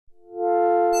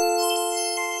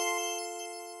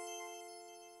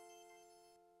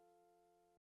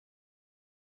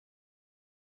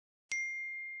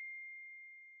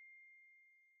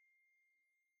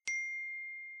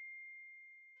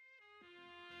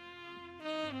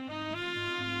Hello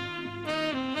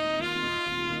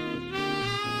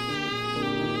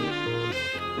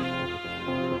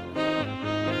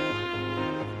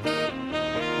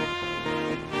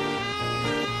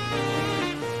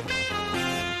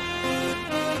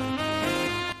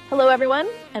everyone,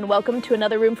 and welcome to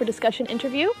another Room for Discussion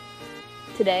interview.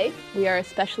 Today, we are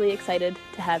especially excited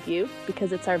to have you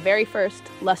because it's our very first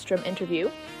Lustrum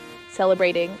interview,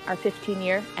 celebrating our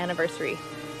 15-year anniversary.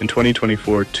 In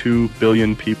 2024, 2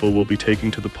 billion people will be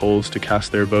taking to the polls to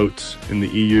cast their votes in the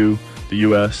EU, the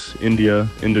US, India,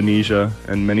 Indonesia,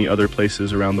 and many other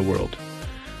places around the world.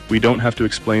 We don't have to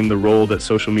explain the role that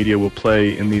social media will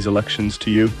play in these elections to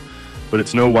you, but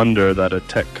it's no wonder that a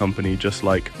tech company just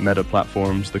like Meta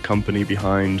Platforms, the company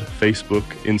behind Facebook,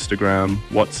 Instagram,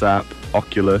 WhatsApp,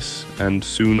 Oculus, and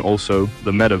soon also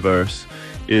the Metaverse,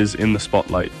 is in the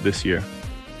spotlight this year.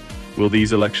 Will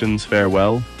these elections fare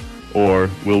well? Or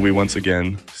will we once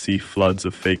again see floods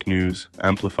of fake news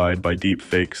amplified by deep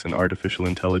fakes and artificial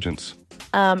intelligence?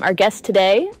 Our guest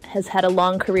today has had a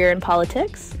long career in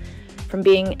politics, from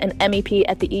being an MEP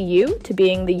at the EU to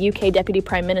being the UK Deputy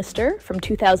Prime Minister from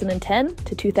 2010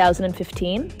 to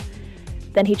 2015.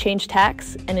 Then he changed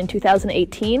tacks, and in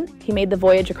 2018, he made the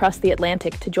voyage across the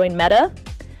Atlantic to join Meta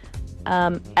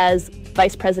as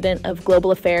Vice President of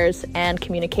Global Affairs and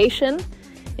Communication.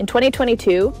 In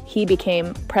 2022, he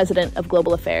became President of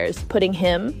Global Affairs, putting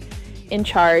him in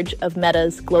charge of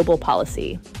Meta's global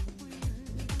policy.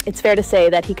 It's fair to say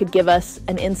that he could give us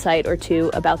an insight or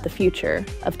two about the future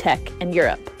of tech in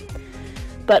Europe.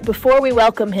 But before we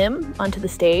welcome him onto the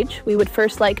stage, we would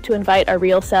first like to invite our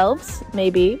real selves,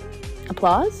 maybe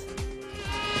applause.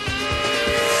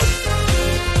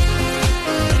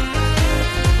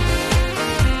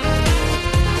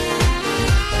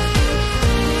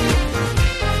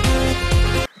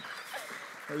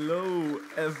 Hello,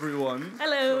 everyone.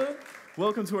 Hello.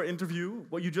 Welcome to our interview.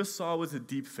 What you just saw was a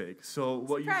deep fake. So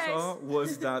what you saw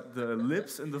was that the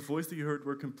lips and the voice that you heard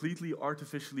were completely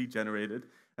artificially generated.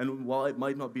 And while it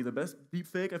might not be the best deep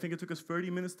fake, I think it took us 30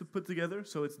 minutes to put together.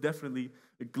 So it's definitely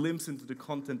a glimpse into the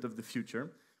content of the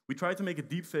future. We tried to make a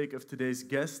deep fake of today's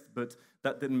guest, but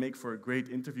that didn't make for a great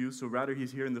interview. So rather,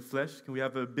 he's here in the flesh. Can we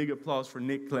have a big applause for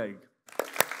Clegg?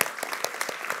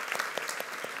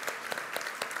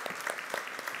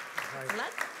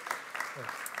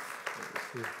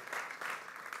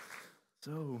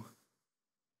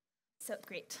 So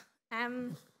great.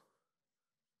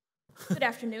 Good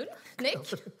afternoon, Nick.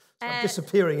 I'm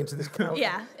disappearing into this couch.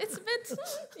 Yeah, it's a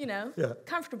bit,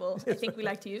 comfortable, I think we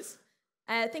like to use.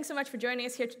 Thanks so much for joining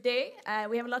us here today.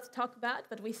 We have a lot to talk about,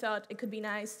 but we thought it could be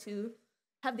nice to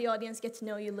have the audience get to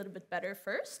know you a little bit better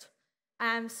first.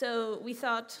 So we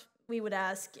thought we would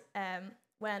ask,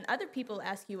 when other people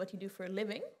ask you what you do for a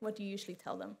living, what do you usually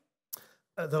tell them?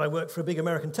 That I work for a big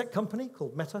American tech company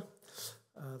called Meta.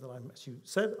 That I'm, as you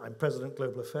said, I'm President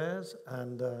Global Affairs.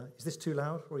 And is this too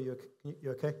loud, or are you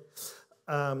okay?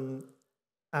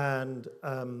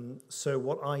 So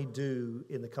what I do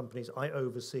in the companies, I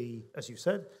oversee, as you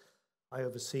said, I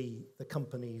oversee the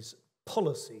company's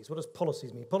policies. What does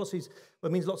policies mean? Policies, well,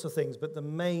 it means lots of things, but the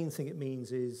main thing it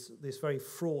means is this very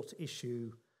fraught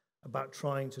issue about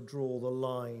trying to draw the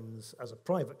lines as a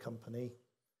private company,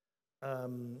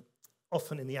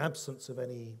 often in the absence of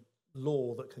any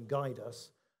law that can guide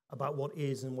us about what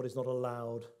is and what is not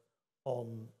allowed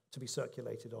to be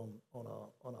circulated on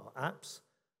our apps,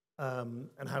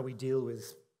 and how we deal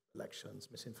with elections,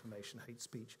 misinformation, hate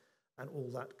speech, and all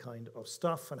that kind of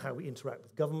stuff, and how we interact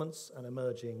with governments and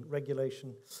emerging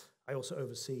regulation. I also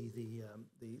oversee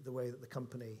the way that the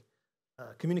company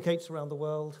communicates around the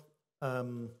world,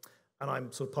 and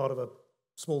I'm sort of part of a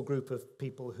small group of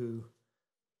people who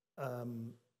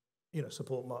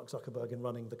support Mark Zuckerberg in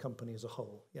running the company as a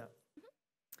whole. Yeah.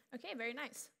 Okay, very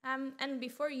nice. And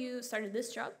before you started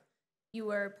this job, you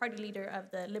were party leader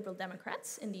of the Liberal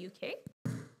Democrats in the UK.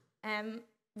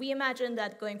 We imagine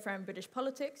that going from British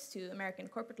politics to American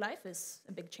corporate life is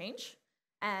a big change,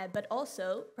 but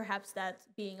also perhaps that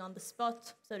being on the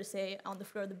spot, so to say, on the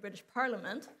floor of the British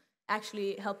Parliament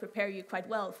actually helped prepare you quite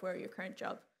well for your current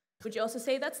job. Would you also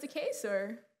say that's the case,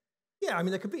 or? Yeah, I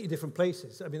mean, they're completely different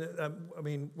places. I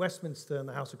mean, Westminster and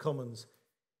the House of Commons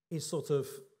is sort of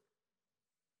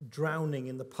drowning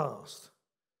in the past.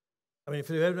 I mean, if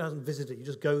anyone hasn't visited, you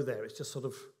just go there. It's just sort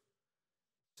of,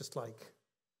 just like,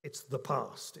 it's the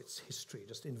past. It's history. It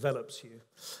just envelops you,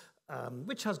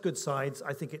 which has good sides.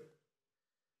 I think it,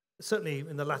 certainly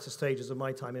in the latter stages of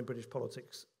my time in British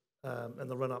politics and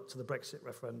the run-up to the Brexit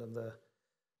referendum,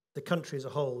 the country as a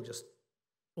whole just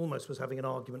almost was having an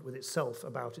argument with itself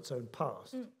about its own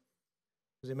past.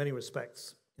 Because in many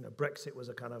respects, Brexit was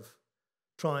a kind of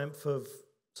triumph of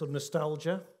sort of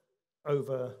nostalgia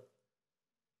over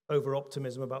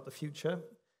optimism about the future.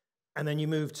 And then you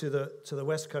move to the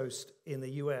West Coast in the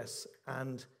US,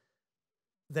 and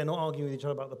they're not arguing with each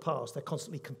other about the past. They're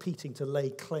constantly competing to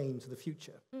lay claim to the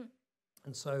future.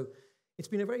 And so it's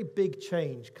been a very big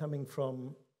change coming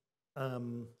from,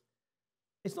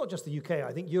 it's not just the UK,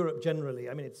 I think Europe generally.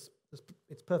 I mean, it's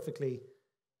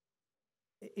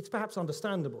perhaps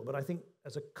understandable, but I think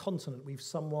as a continent, we've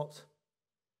somewhat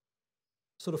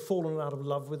sort of fallen out of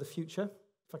love with the future,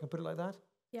 if I can put it like that.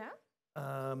 Yeah.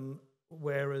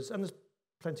 Whereas, and there's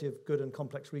plenty of good and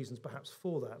complex reasons perhaps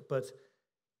for that, but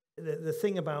the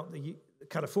thing about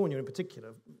California in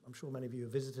particular, I'm sure many of you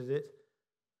have visited it.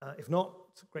 If not,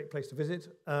 it's a great place to visit.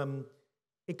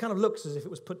 It kind of looks as if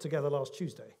it was put together last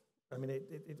Tuesday. I mean,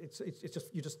 it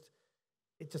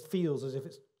just feels as if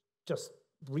it's just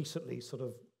recently sort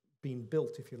of been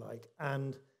built, if you like.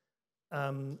 And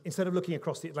instead of looking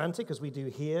across the Atlantic, as we do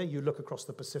here, you look across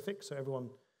the Pacific. So everyone,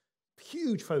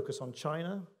 huge focus on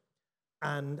China,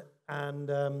 and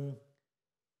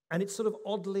it's sort of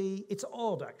it's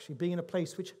odd actually being in a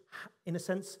place which, in a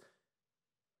sense,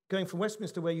 going from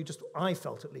Westminster, where I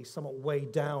felt at least somewhat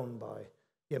weighed down by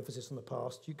the emphasis on the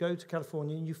past, you go to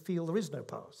California and you feel there is no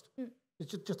past.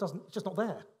 It's just not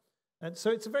there. And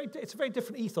so it's a very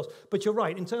different ethos. But you're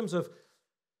right, in terms of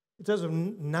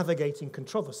navigating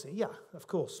controversy, yeah, of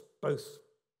course, both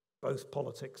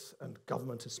politics and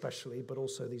government especially, but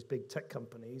also these big tech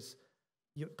companies,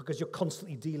 because you're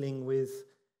constantly dealing with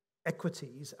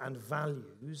equities and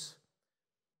values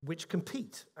which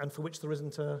compete, and for which there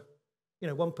isn't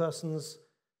one person's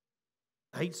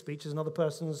hate speech is another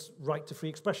person's right to free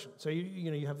expression. So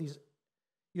you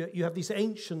have these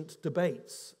ancient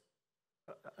debates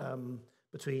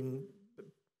between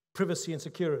privacy and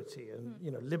security,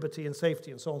 and liberty and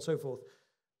safety, and so on and so forth,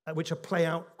 which are play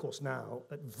out, of course, now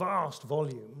at vast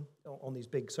volume on these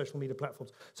big social media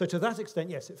platforms. So to that extent,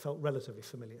 yes, it felt relatively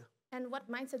familiar. And what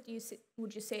mindset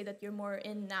would you say that you're more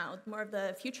in now? More of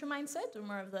the future mindset, or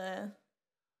more of the...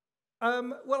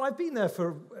 Well, I've been there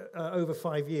for over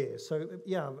 5 years, so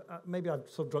yeah, maybe I've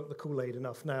sort of drunk the Kool-Aid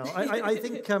enough now. I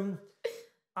think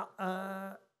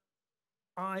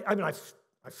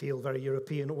I feel very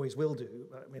European, always will do.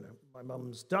 My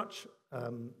mum's Dutch,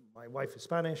 my wife is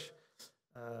Spanish.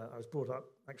 I was brought up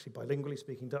actually bilingually,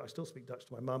 speaking Dutch. I still speak Dutch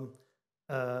to my mum.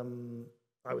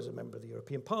 I was a member of the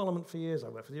European Parliament for years. I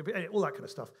worked for the European, all that kind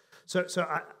of stuff. So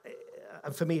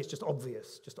and for me, it's just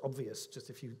obvious, just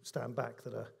if you stand back,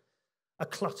 that a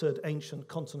cluttered ancient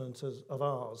continent of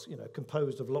ours,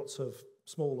 composed of lots of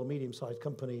small or medium-sized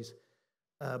companies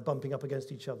bumping up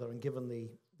against each other, and given the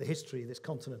history this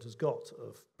continent has got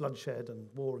of bloodshed and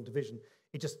war and division,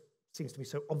 it just seems to me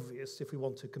so obvious. If we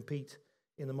want to compete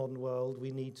in the modern world, we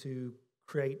need to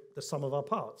create the sum of our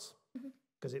parts,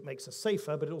 because it makes us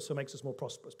safer, but it also makes us more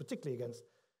prosperous, particularly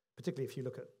if you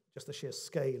look at just the sheer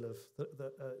scale of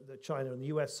the China and the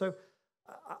US. So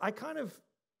I kind of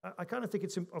think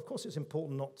of course it's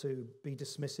important not to be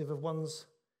dismissive of one's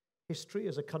history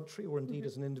as a country, or indeed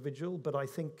as an individual, but I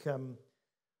think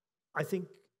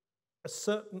a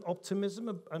certain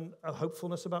optimism and a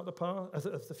hopefulness about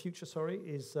the future,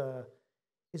 is a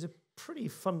pretty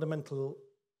fundamental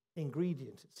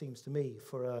ingredient, it seems to me,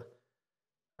 for a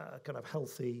kind of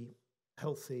healthy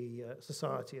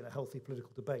society and a healthy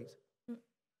political debate.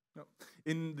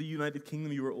 In the United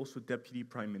Kingdom, you were also Deputy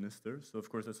Prime Minister, so of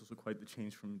course that's also quite the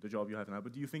change from the job you have now.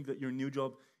 But do you think that your new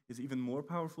job is even more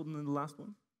powerful than the last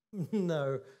one?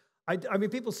 No. I mean,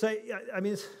 people say,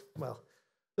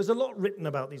 there's a lot written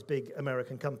about these big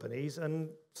American companies, and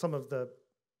some of the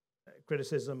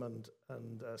criticism and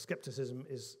skepticism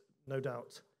is no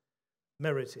doubt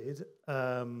merited.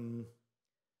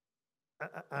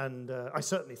 And I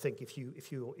certainly think if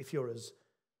you're as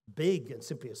big and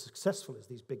simply as successful as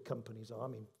these big companies are, I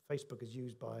mean, Facebook is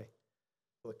used by,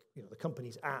 the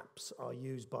company's apps are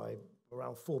used by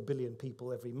around 4 billion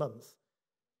people every month.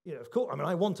 Of course, I mean,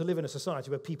 I want to live in a society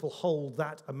where people hold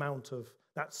that amount of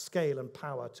that scale and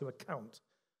power to account.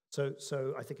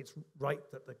 So I think it's right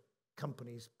that the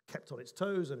company's kept on its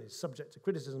toes and is subject to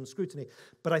criticism and scrutiny.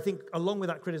 But I think along with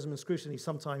that criticism and scrutiny,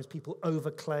 sometimes people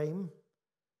overclaim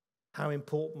how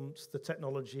important the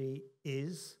technology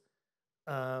is.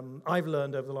 I've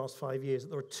learned over the last 5 years that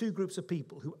there are two groups of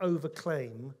people who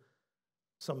overclaim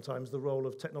sometimes the role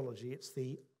of technology. It's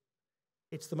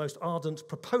the most ardent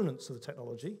proponents of the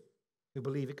technology, who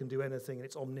believe it can do anything and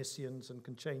it's omniscient and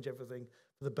can change everything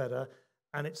for the better.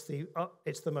 And it's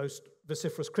the most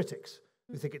vociferous critics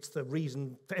who think it's the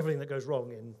reason for everything that goes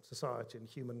wrong in society and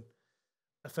human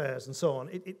affairs and so on,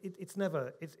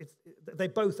 they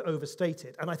both overstate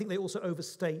it. And I think they also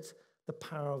overstate the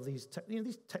power of these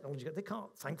technologies. They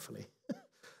can't, thankfully,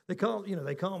 they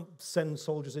can't send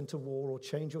soldiers into war or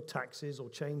change your taxes or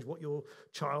change what your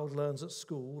child learns at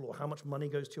school or how much money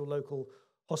goes to your local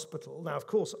hospital. Now, of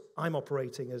course, I'm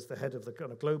operating as the head of the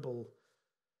kind of global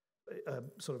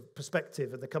sort of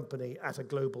perspective of the company at a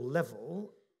global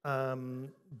level,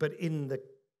 but in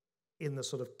the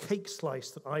sort of cake slice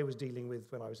that I was dealing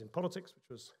with when I was in politics, which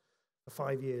was for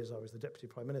 5 years, I was the Deputy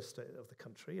Prime Minister of the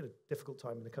country at a difficult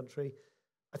time in the country.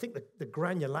 I think the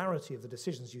granularity of the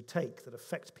decisions you take that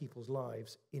affect people's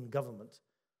lives in government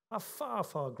are far,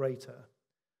 far greater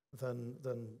than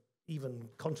even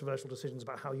controversial decisions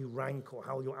about how you rank or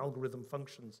how your algorithm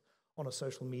functions on a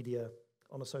social media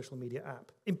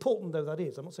app. Important though that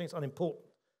is, I'm not saying it's unimportant.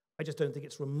 I just don't think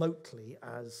it's remotely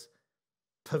as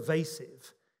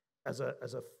pervasive as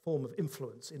a form of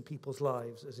influence in people's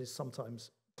lives as is sometimes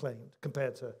claimed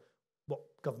compared to what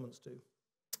governments do.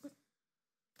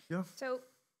 Yeah. So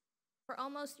for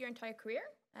almost your entire career,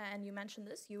 and you mentioned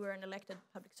this, you were an elected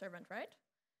public servant, right?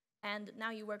 And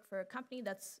now you work for a company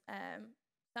that's,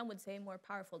 some would say, more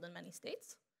powerful than many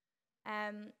states.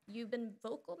 You've been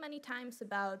vocal many times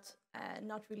about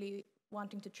not really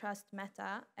wanting to trust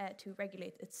Meta to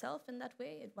regulate itself in that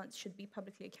way. It should be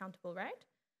publicly accountable, right?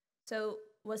 So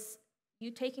was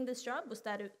you taking this job, was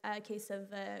that a case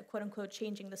of quote-unquote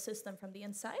changing the system from the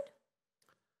inside?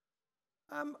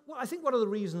 Well, I think one of the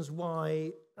reasons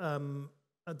why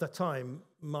at that time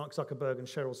Mark Zuckerberg and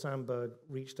Sheryl Sandberg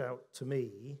reached out to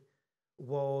me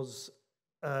was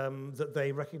that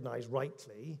they recognized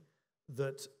rightly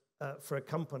that for a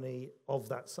company of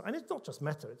that size, and it's not just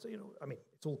Meta, it's,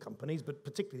 it's all companies, but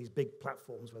particularly these big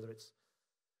platforms, whether it's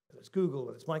Google,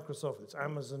 whether it's Microsoft, whether it's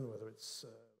Amazon, whether it's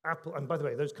Apple, and by the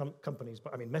way, those companies,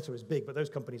 but I mean, Meta is big, but those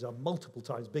companies are multiple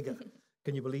times bigger,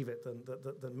 can you believe it,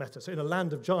 than Meta. So in a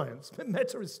land of giants,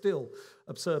 Meta is still,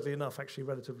 absurdly enough, actually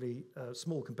relatively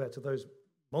small compared to those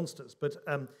monsters. But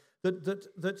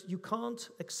that you can't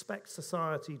expect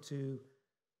society to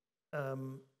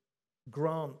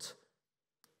grant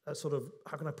a sort of,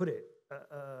 how can I put it,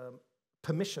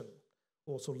 permission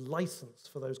or sort of license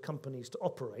for those companies to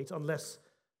operate unless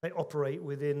they operate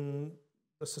within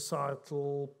the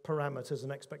societal parameters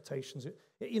and expectations.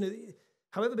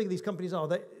 However big these companies are,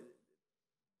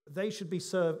 they should be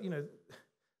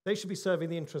they should be serving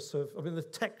the interests of, the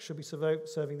tech should be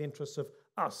serving the interests of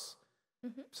us,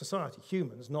 society,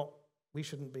 humans, not, we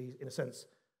shouldn't be, in a sense,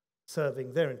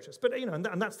 serving their interests. But,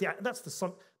 and that's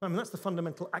the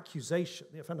fundamental accusation.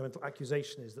 The fundamental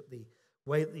accusation is that the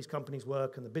way that these companies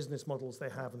work and the business models they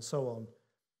have and so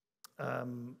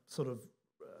on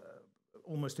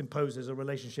almost imposes a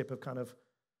relationship of kind of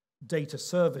data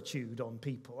servitude on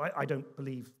people. I don't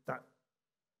believe that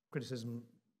criticism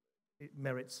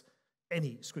merits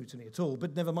any scrutiny at all,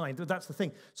 but never mind, that's the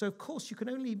thing. So of course you can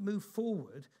only move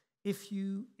forward if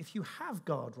you have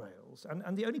guardrails,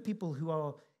 and the only people who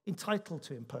are entitled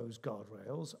to impose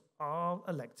guardrails are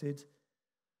elected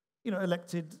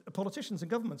politicians and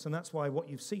governments, and that's why what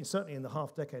you've seen, certainly in the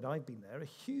half decade I've been there, a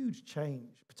huge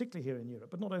change, particularly here in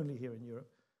Europe, but not only here in Europe,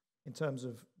 in terms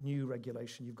of new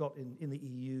regulation. You've got in the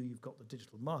EU, you've got the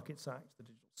Digital Markets Act, the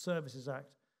Digital Services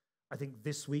Act. I think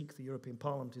this week the European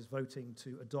Parliament is voting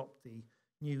to adopt the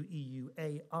new EU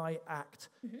AI Act.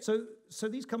 So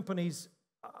these companies,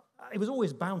 it was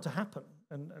always bound to happen,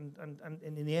 and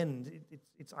in the end,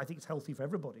 I think it's healthy for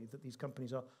everybody that these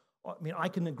companies are. I mean, I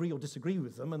can agree or disagree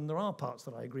with them, and there are parts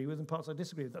that I agree with and parts I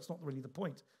disagree with. That's not really the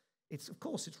point. Of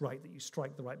course, it's right that you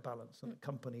strike the right balance and that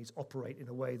companies operate in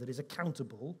a way that is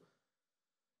accountable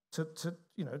to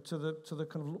the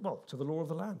kind of, to the law of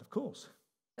the land, of course.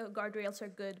 So guardrails are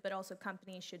good, but also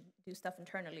companies should do stuff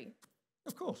internally.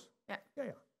 Of course. Yeah.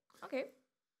 Yeah. Okay.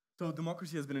 So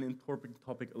democracy has been an important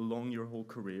topic along your whole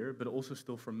career, but also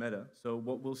still for Meta. So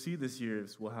what we'll see this year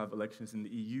is we'll have elections in the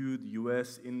EU, the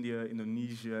US, India,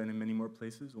 Indonesia, and in many more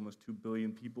places. Almost 2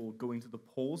 billion people going to the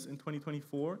polls in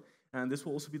 2024. And this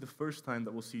will also be the first time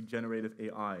that we'll see generative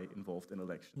AI involved in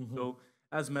elections. So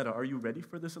as Meta, are you ready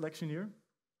for this election year?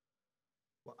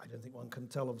 Well, I don't think one can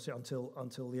tell, obviously,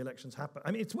 until the elections happen.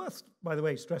 I mean, it's worth, by the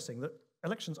way, stressing that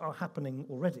elections are happening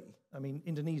already. I mean,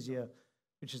 Indonesia,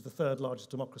 which is the third largest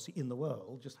democracy in the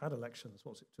world, just had elections,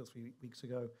 2 or 3 weeks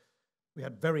ago. We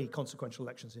had very consequential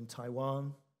elections in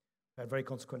Taiwan. We had very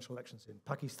consequential elections in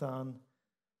Pakistan.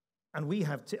 And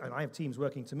and I have teams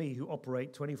working to me who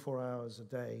operate 24 hours a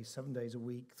day, 7 days a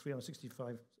week,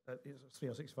 365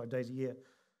 days a year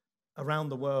around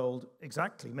the world,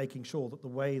 exactly making sure that the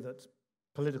way that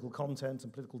political content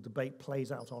and political debate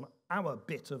plays out on our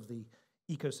bit of the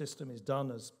ecosystem is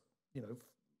done as,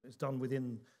 is done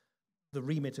within the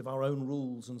remit of our own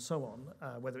rules and so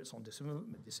on, whether it's on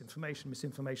disinformation,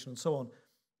 misinformation, and so on.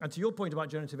 And to your point about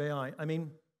generative AI, I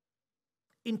mean,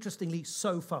 interestingly,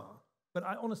 so far, but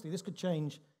honestly, this could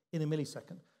change in a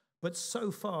millisecond, but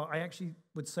so far, I actually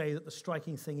would say that the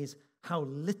striking thing is how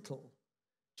little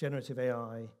generative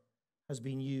AI has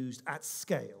been used at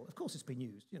scale. Of course, it's been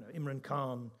used. Imran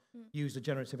Khan used a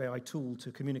generative AI tool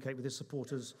to communicate with his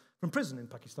supporters from prison in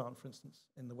Pakistan, for instance,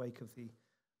 in the wake of the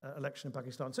election in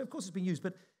Pakistan. So, of course, it's been used,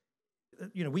 but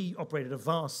we operate at a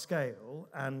vast scale,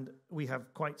 and we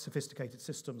have quite sophisticated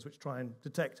systems which try and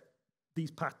detect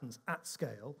these patterns at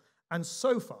scale. And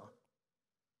so far,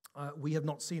 we have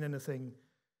not seen anything.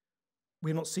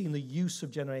 We're not seeing the use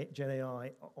of Gen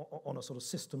AI on a sort of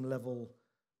system level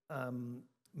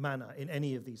manner in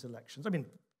any of these elections. I mean,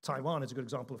 Taiwan is a good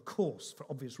example, of course, for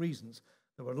obvious reasons.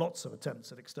 There were lots of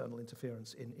attempts at external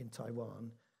interference in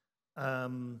Taiwan,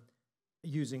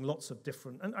 using lots of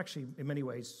different, and actually in many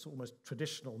ways almost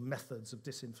traditional methods of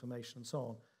disinformation and so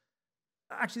on.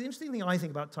 Actually, the interesting thing I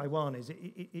think about Taiwan is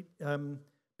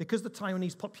because the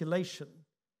Taiwanese population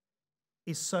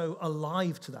is so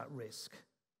alive to that risk,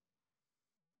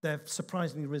 they're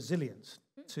surprisingly resilient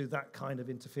to that kind of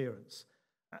interference.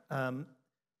 And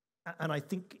I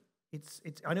think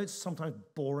I know it's sometimes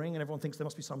boring and everyone thinks there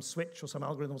must be some switch or some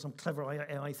algorithm or some clever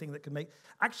AI thing that can make.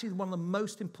 Actually, one of the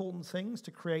most important things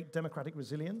to create democratic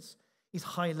resilience is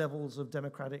high levels of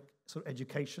democratic sort of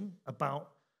education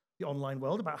about the online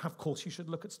world, about how, of course, you should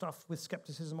look at stuff with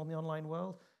skepticism on the online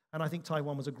world. And I think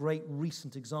Taiwan was a great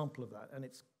recent example of that. And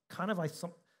it's kind of, I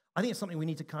think it's something we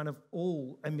need to kind of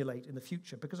all emulate in the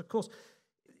future. Because, of course,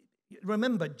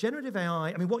 remember, generative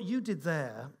AI, I mean, what you did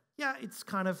there, yeah, it's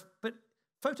kind of, but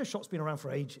Photoshop's been around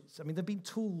for ages. I mean, there have been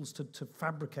tools to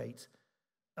fabricate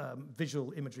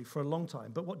visual imagery for a long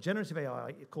time. But what generative AI,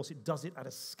 of course, it does it at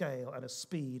a scale, at a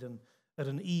speed, and at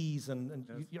an ease.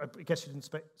 And yes. I guess you didn't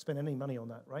spend any money on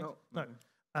that, right?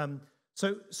 No.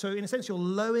 So in a sense, you're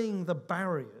lowering the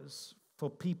barriers for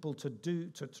people to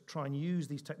try and use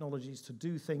these technologies to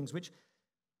do things which,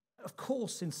 of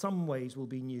course, in some ways will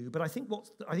be new. But I think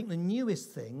the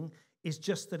newest thing is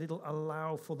just that it'll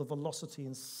allow for the velocity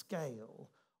and scale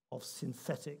of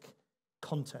synthetic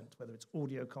content, whether it's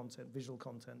audio content, visual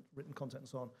content, written content, and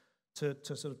so on,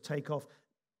 to sort of take off.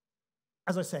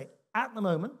 As I say, at the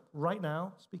moment, right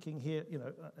now, speaking here,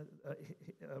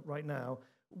 right now,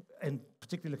 and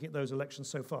particularly looking at those elections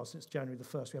so far, since January the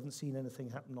 1st, we haven't seen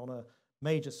anything happen on a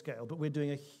major scale, but we're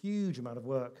doing a huge amount of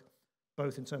work,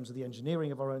 both in terms of the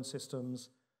engineering of our own systems,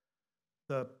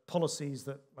 the policies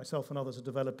that myself and others are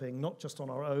developing, not just on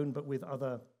our own, but with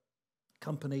other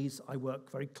companies. I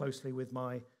work very closely with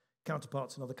my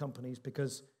counterparts in other companies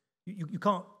because you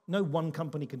can't, no one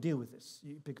company can deal with this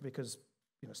because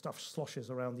stuff sloshes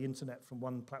around the internet from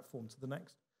one platform to the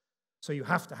next. So you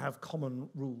have to have common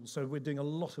rules. So we're doing a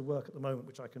lot of work at the moment,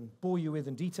 which I can bore you with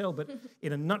in detail, but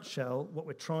in a nutshell, what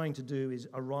we're trying to do is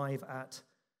arrive at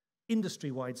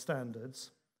industry-wide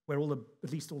standards where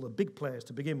at least all the big players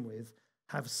to begin with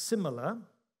have similar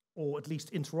or at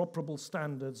least interoperable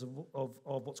standards of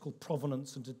what's called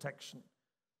provenance and detection.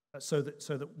 So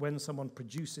that when someone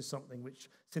produces something which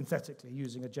synthetically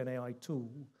using a Gen AI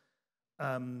tool,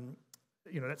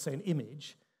 let's say an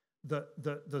image, that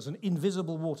there's an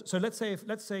invisible water. So let's say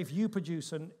if you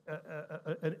produce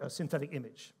a synthetic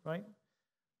image, right?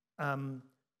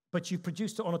 But you've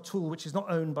produced it on a tool which is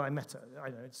not owned by Meta. I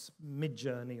know it's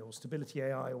Midjourney or Stability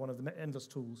AI or one of the endless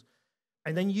tools,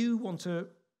 and then you want to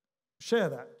share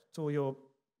that to all your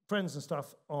friends and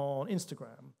stuff on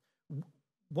Instagram.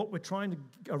 What we're trying to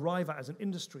arrive at as an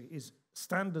industry is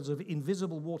standards of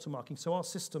invisible watermarking, so our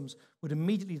systems would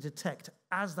immediately detect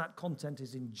as that content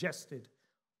is ingested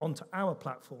onto our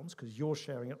platforms, because you're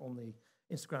sharing it on the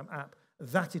Instagram app,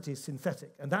 that it is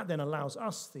synthetic. And that then allows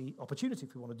us the opportunity,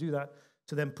 if we want to do that,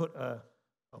 to then put a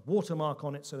watermark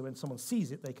on it so that when someone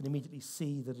sees it, they can immediately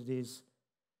see that it is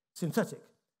synthetic.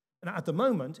 And at the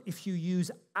moment, if you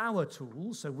use our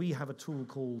tools, so we have a tool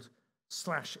called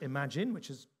 /Imagine, which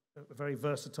is a very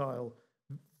versatile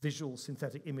visual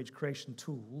synthetic image creation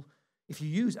tool. If you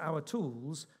use our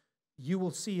tools, you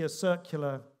will see a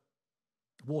circular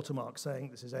watermark saying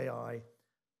this is AI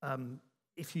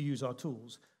if you use our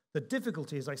tools. The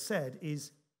difficulty, as I said,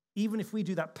 is even if we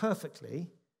do that perfectly,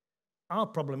 our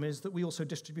problem is that we also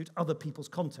distribute other people's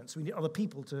content. So we need other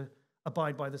people to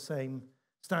abide by the same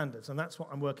standards. And that's what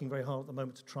I'm working very hard at the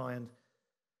moment to try and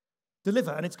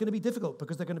deliver. And it's going to be difficult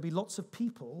because there are going to be lots of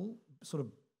people, sort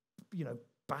of,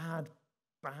 bad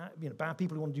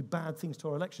people who want to do bad things to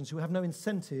our elections who have no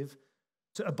incentive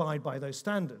to abide by those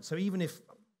standards. So even if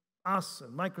us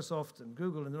and Microsoft and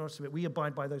Google and the rest of it, we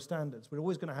abide by those standards. We're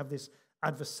always going to have this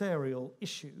adversarial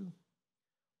issue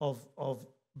of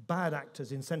bad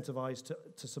actors incentivized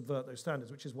to subvert those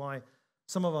standards, which is why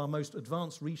some of our most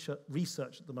advanced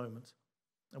research at the moment,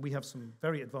 and we have some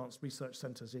very advanced research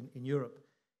centers in Europe,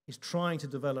 is trying to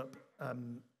develop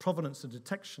provenance and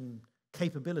detection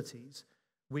capabilities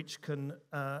which can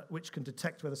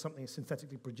detect whether something is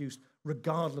synthetically produced,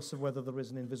 regardless of whether there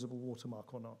is an invisible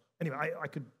watermark or not. Anyway, I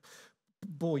could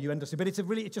bore you endlessly, but it's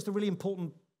just a really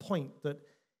important point that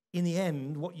in the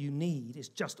end, what you need is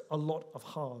just a lot of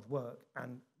hard work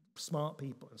and smart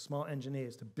people and smart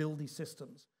engineers to build these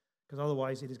systems, because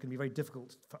otherwise it is going to be very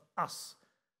difficult for us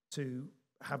to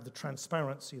have the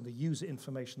transparency and the user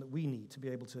information that we need to be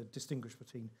able to distinguish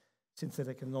between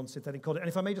synthetic and non-synthetic content. And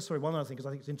if I may just, one other thing, because I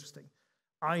think it's interesting.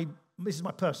 This is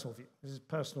my personal view. This is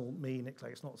personal, me, Nick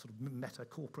Clegg. It's not a sort of meta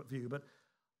corporate view, but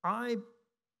I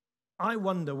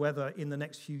wonder whether in the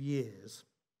next few years,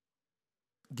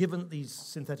 given that these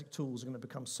synthetic tools are going to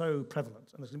become so prevalent,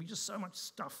 and there's going to be just so much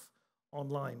stuff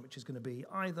online which is going to be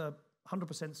either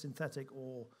 100% synthetic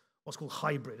or what's called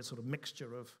hybrid, a sort of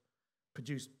mixture of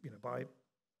produced by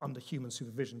under human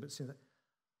supervision, but synthetic.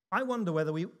 I wonder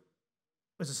whether we,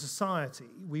 as a society,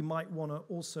 we might want to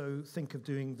also think of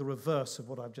doing the reverse of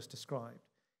what I've just described,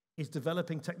 is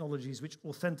developing technologies which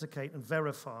authenticate and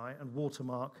verify and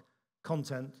watermark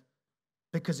content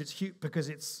because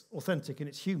it's authentic and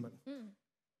it's human.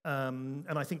 And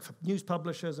I think for news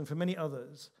publishers and for many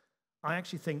others, I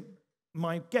actually think,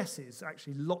 my guess is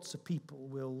actually lots of people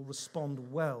will respond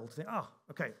well to think,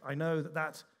 okay, I know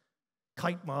that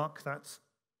kite mark, that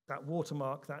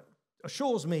watermark, that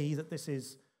assures me that this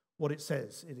is what it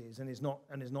says it is and is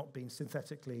not being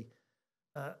synthetically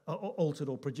altered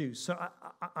or produced. So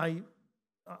I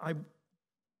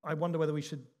wonder whether we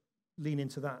should lean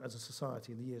into that as a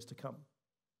society in the years to come.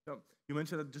 Yeah. You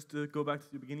mentioned that, just to go back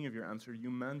to the beginning of your answer, you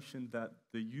mentioned that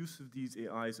the use of these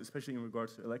AIs, especially in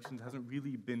regards to elections, hasn't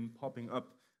really been popping up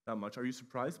that much. Are you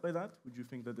surprised by that? Would you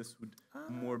think that this would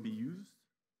more be used?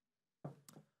 I'm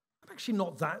actually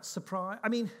not that surprised. I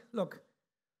mean, look,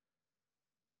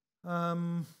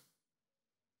 my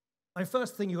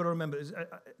first thing you've got to remember is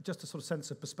just a sort of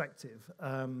sense of perspective.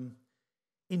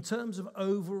 In terms of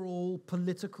overall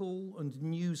political and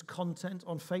news content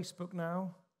on Facebook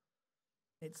now,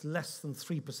 it's less than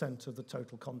 3% of the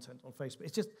total content on Facebook.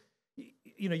 It's just,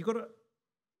 you've got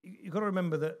to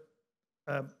remember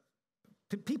that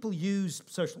people use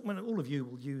social. Well, all of you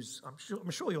will use. I'm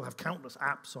sure you'll have countless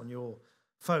apps on your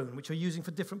phone which you're using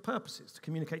for different purposes to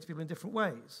communicate to people in different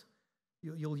ways.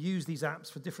 You'll use these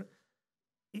apps for different.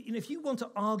 If you want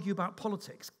to argue about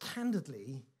politics,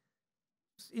 candidly,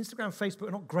 Instagram, Facebook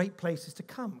are not great places to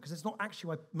come because it's not actually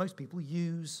why most people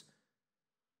use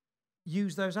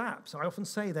those apps. I often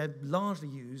say they're largely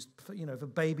used for, for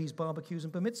babies, barbecues,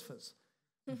 and bar mitzvahs.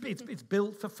 It's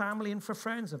built for family and for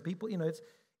friends and people.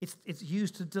 It's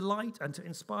used to delight and to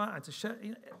inspire and to share.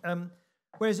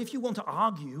 Whereas if you want to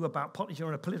argue about politics,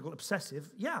 you're a political obsessive.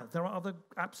 Yeah, there are other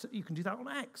apps that you can do that on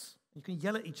X. You can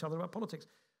yell at each other about politics.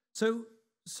 So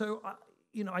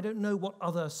I don't know what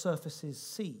other surfaces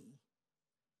see,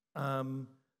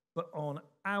 but on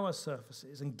our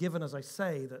surfaces, and given, as I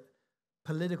say, that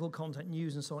political content,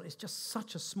 news, and so on, it's just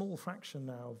such a small fraction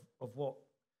now of what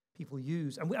people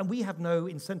use. And we have no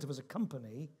incentive as a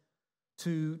company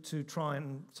to try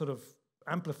and sort of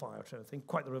amplify or anything,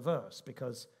 quite the reverse,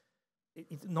 because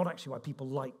it's not actually why people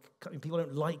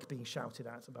don't like being shouted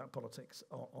at about politics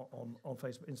on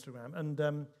Facebook, Instagram.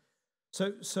 And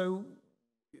so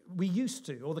we used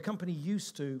to, or the company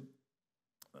used to,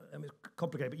 it's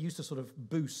complicated, but used to sort of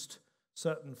boost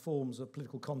certain forms of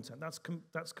political content.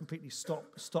 That's completely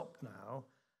stopped now.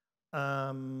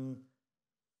 And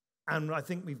I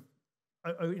think we've,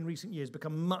 in recent years,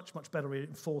 become much, much better at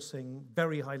enforcing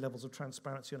very high levels of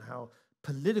transparency on how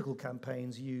political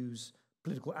campaigns use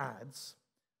political ads,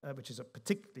 which is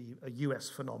particularly a US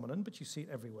phenomenon, but you see it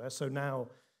everywhere. So now,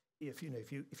 if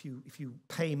you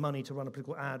pay money to run a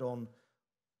political ad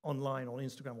online on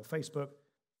Instagram or Facebook,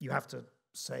 you have to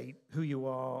say who you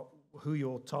are, who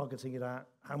you're targeting it at,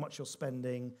 how much you're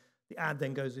spending. The ad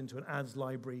then goes into an ads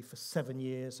library for 7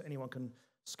 years, so anyone can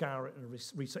scour it and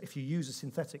research. If you use a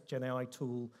synthetic Gen AI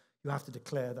tool, you have to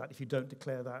declare that. If you don't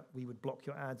declare that, we would block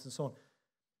your ads and so on.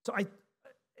 So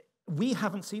we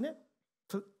haven't seen it,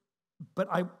 but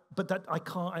I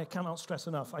cannot stress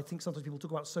enough. I think sometimes people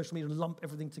talk about social media and lump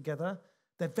everything together.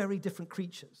 They're very different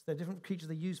creatures. They're different creatures.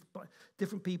 They're used by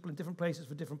different people in different places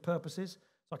for different purposes.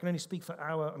 So I can only speak for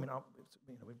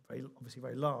we're obviously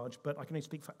very large, but I can only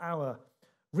speak for our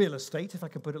real estate, if I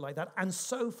can put it like that. And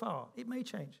so far, it may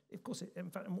change. Of course, in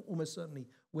fact, it almost certainly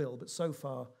will. But so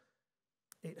far,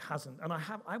 it hasn't. And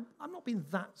I'm not been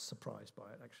that surprised by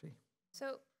it, actually.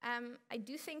 So I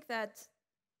do think that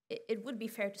it would be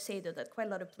fair to say, though, that quite a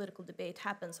lot of political debate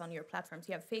happens on your platforms.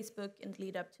 You have Facebook in the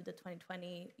lead up to the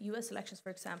 2020 US elections, for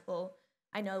example.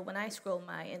 I know when I scroll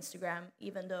my Instagram,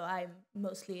 even though I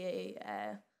mostly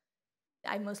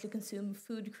consume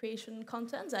food creation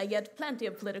content, I get plenty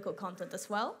of political content as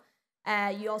well.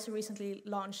 You also recently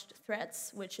launched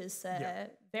Threads, which is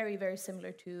very, very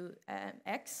similar to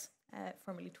X,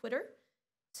 formerly Twitter.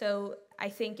 So I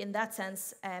think in that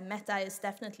sense, Meta is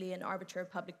definitely an arbiter of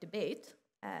public debate.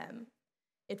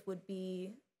 It would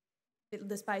be,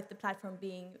 despite the platform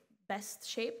being best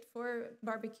shaped for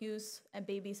barbecues and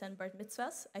babies and bar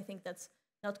mitzvahs, I think that's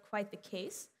not quite the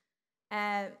case.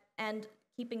 And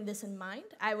keeping this in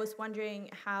mind, I was wondering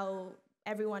how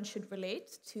everyone should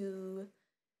relate to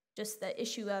just the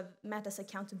issue of Meta's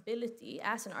accountability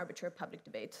as an arbiter of public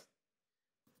debate.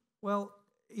 Well,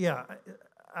 yeah,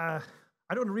 I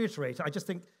don't want to reiterate. I just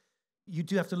think you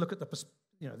do have to look at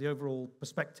the overall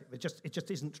perspective. It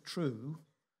just isn't true.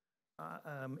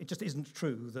 It just isn't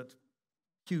true that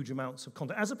huge amounts of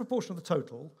content, as a proportion of the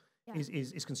total,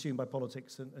 is consumed by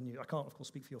politics. And I can't, of course,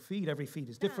 speak for your feed. Every feed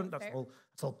is different. That's the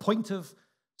whole point of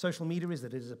social media, is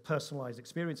that it is a personalized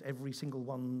experience. Every single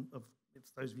one of,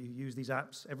 it's those of you who use these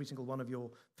apps, every single one of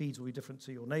your feeds will be different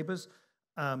to your neighbors.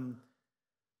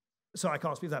 So I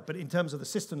can't speak to that. But in terms of the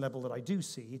system level that I do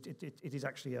see, it is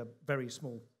actually a very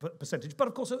small percentage. But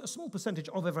of course, a small percentage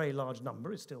of a very large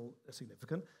number is still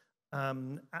significant.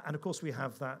 And of course, we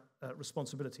have that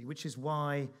responsibility, which is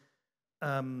why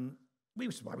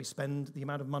we spend the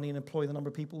amount of money and employ the number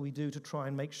of people we do to try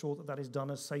and make sure that that is done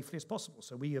as safely as possible.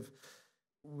 So we have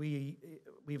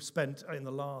spent in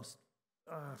the last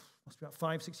must be about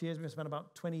 5-6 years, we've spent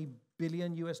about $20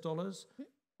 billion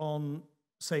on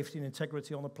safety and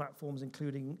integrity on the platforms,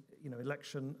 including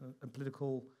election and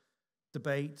political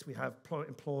debate. We have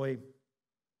employ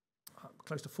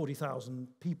close to 40,000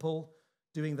 people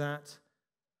doing that.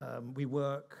 We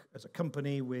work as a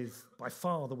company with by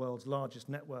far the world's largest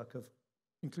network of,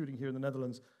 including here in the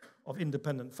Netherlands, of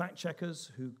independent fact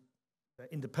checkers who are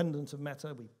independent of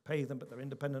Meta. We pay them, but they're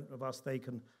independent of us. They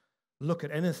can look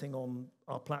at anything on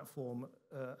our platform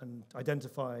and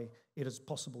identify it as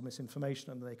possible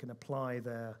misinformation, and they can apply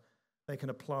their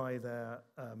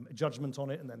judgment on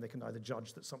it, and then they can either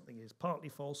judge that something is partly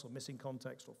false or missing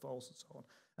context or false and so on.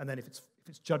 And then if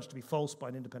it's judged to be false by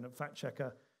an independent fact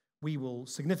checker, we will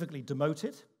significantly demote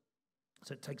it.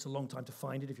 So it takes a long time to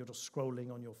find it if you're just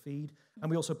scrolling on your feed.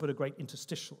 And we also put a great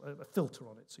interstitial a filter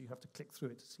on it, so you have to click through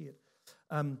it to see it.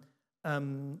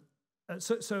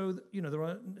 So there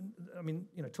are,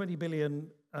 20 billion,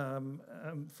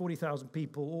 40,000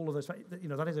 people, all of those,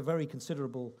 that is a very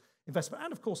considerable investment.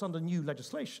 And of course, under new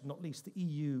legislation, not least the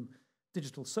EU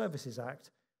Digital Services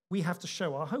Act, we have to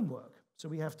show our homework. So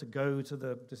we have to go to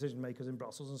the decision makers in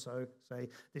Brussels and so say,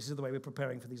 this is the way we're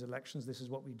preparing for these elections, this is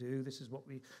what we do, these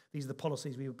are the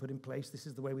policies we would put in place, this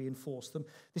is the way we enforce them.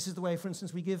 This is the way, for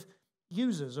instance, we give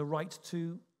users a right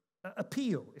to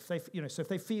appeal. If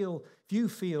you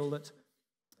feel that,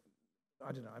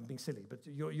 I don't know, I'm being silly, but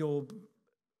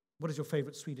what is your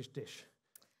favorite Swedish dish?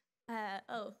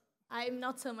 I'm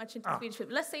not so much into Swedish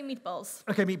food. Let's say meatballs.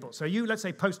 Okay, meatballs. So you, let's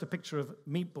say, post a picture of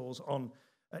meatballs on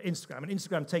Instagram, and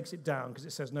Instagram takes it down because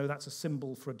it says, no, that's a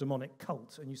symbol for a demonic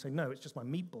cult. And you say, no, it's just my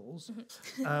meatballs.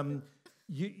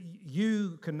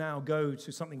 You can now go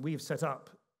to something we've set up,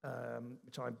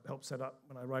 which I helped set up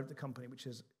when I arrived at the company, which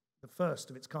is the first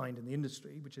of its kind in the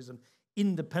industry, which is an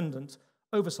independent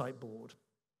oversight board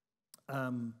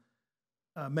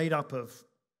made up of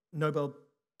Nobel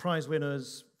Prize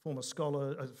winners,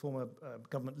 former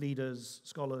government leaders,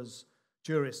 scholars,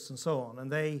 jurists, and so on. And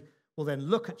they will then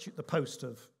look at the post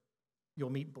of your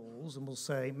meatballs and will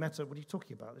say, Meta, what are you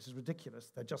talking about? This is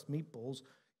ridiculous. They're just meatballs.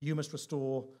 You must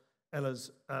restore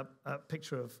Ella's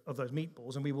picture of those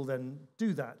meatballs, and we will then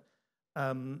do that.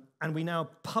 And we now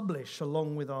publish,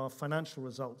 along with our financial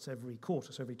results every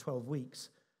quarter, so every 12 weeks,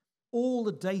 all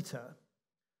the data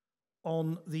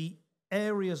on the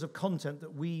areas of content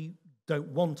that we don't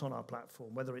want on our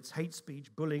platform, whether it's hate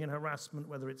speech, bullying and harassment,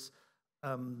 whether it's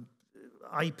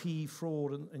IP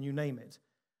fraud, and you name it.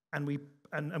 And we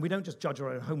don't just judge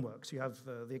our own homework. So you have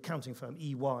the accounting firm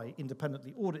EY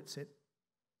independently audits it.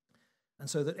 And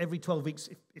so that every 12 weeks,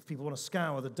 if people want to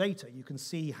scour the data, you can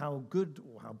see how good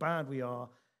or how bad we are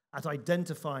at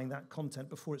identifying that content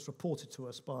before it's reported to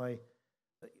us by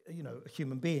a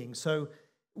human being. So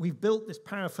we've built this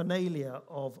paraphernalia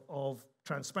of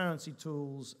transparency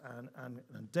tools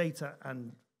and data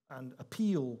and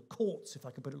appeal courts, if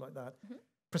I can put it like that,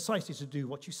 precisely to do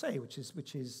what you say, which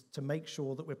is to make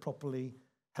sure that we're properly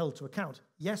held to account.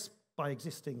 Yes, by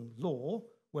existing law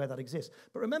where that exists.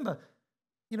 But remember,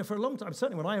 for a long time,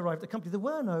 certainly when I arrived at the company, there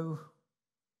were no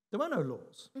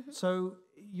laws. So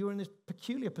you're in this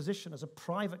peculiar position as a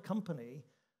private company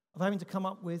of having to come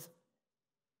up with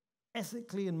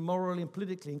ethically and morally and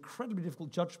politically incredibly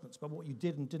difficult judgments about what you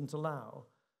did and didn't allow.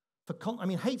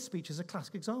 Hate speech is a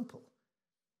classic example.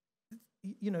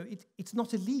 It's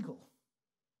not illegal.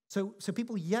 So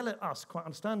people yell at us, quite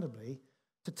understandably,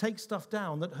 to take stuff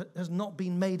down that has not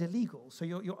been made illegal. So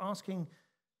you're asking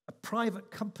a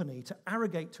private company to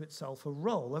arrogate to itself a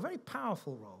role, a very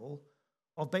powerful role,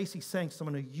 of basically saying to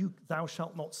someone, thou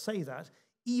shalt not say that,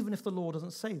 even if the law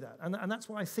doesn't say that. And that's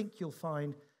why I think you'll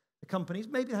find the companies,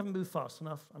 maybe they haven't moved fast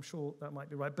enough, I'm sure that might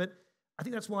be right, but I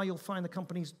think that's why you'll find the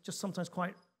companies just sometimes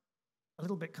quite a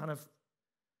little bit kind of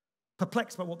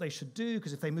perplexed about what they should do,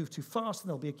 because if they move too fast, then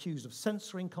they'll be accused of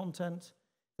censoring content.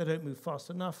 If they don't move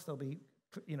fast enough, they'll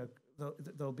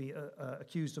be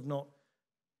accused of not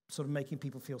sort of making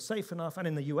people feel safe enough. And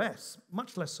in the US,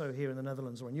 much less so here in the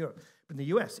Netherlands or in Europe, but in the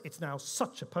US, it's now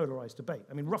such a polarized debate.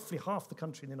 I mean, roughly half the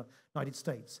country in the United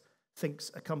States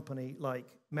thinks a company like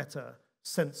Meta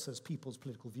censors people's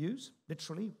political views,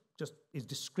 literally, just is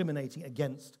discriminating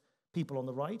against people on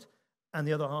the right, and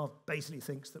the other half basically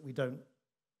thinks that we don't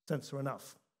censor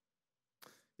enough.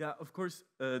 Yeah, of course,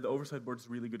 the Oversight Board is a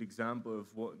really good example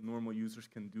of what normal users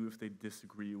can do if they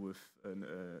disagree with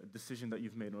a decision that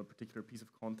you've made on a particular piece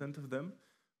of content of them.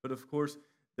 But of course,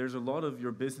 there's a lot of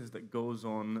your business that goes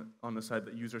on the side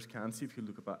that users can't see if you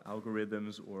look about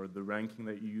algorithms or the ranking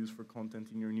that you use for content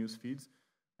in your news feeds.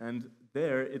 And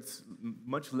there, it's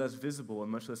much less visible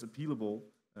and much less appealable.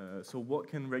 So what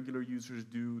can regular users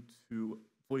do to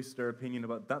voice their opinion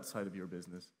about that side of your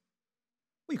business?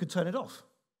 Well, you could turn it off.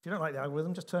 If you don't like the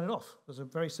algorithm, just turn it off. There's a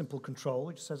very simple control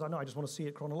which says, I just want to see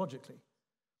it chronologically.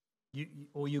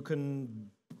 Or you can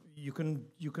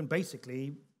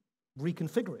basically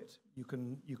reconfigure it. You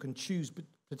can choose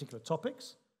particular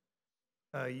topics.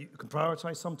 You can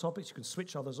prioritize some topics. You can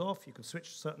switch others off. You can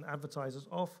switch certain advertisers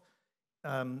off.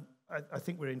 I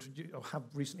think have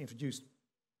recently introduced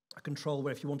a control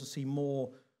where if you want to see more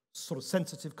sort of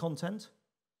sensitive content,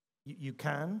 you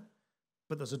can,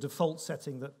 but there's a default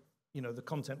setting that the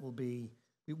content will be,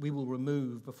 we will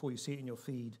remove before you see it in your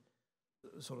feed,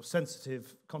 sort of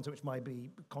sensitive content which might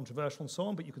be controversial and so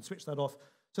on, but you can switch that off.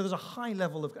 So there's a high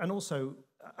level of, and also,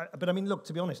 but I mean, look,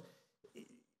 to be honest,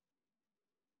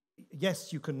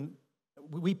 yes, you can,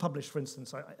 we publish, for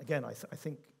instance, I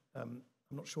think, I'm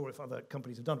not sure if other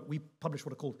companies have done it, we publish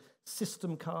what are called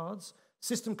system cards.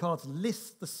 System cards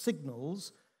list the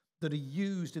signals that are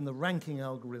used in the ranking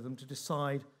algorithm to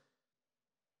decide,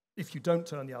 if you don't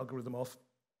turn the algorithm off,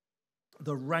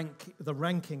 the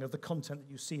ranking of the content that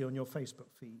you see on your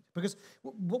Facebook feed. Because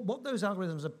what those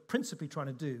algorithms are principally trying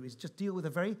to do is just deal with a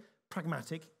very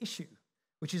pragmatic issue,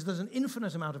 which is there's an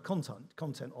infinite amount of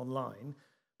content online,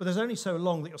 but there's only so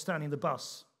long that you're standing in the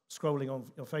bus scrolling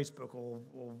on your Facebook or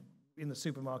in the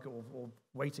supermarket or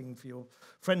waiting for your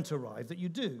friend to arrive that you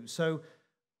do. So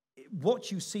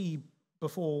what you see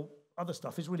before other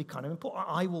stuff is really kind of important.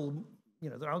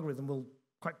 The algorithm will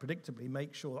quite predictably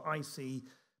make sure that I see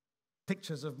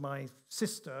pictures of my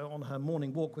sister on her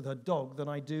morning walk with her dog than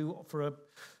I do for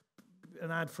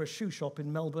an ad for a shoe shop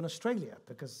in Melbourne, Australia,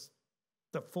 because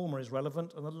the former is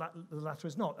relevant and the latter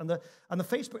is not. And the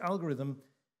Facebook algorithm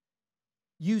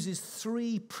uses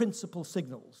three principal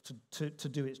signals to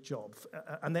do its job,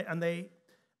 and they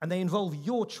involve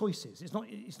your choices.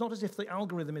 It's not as if the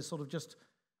algorithm is sort of just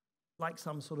like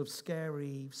some sort of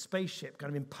scary spaceship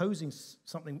kind of imposing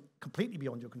something completely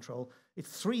beyond your control. It's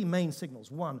three main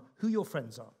signals. One, who your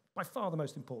friends are, by far the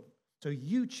most important. So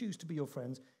you choose to be your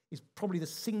friends is probably the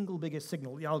single biggest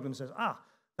signal. The algorithm says,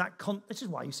 this is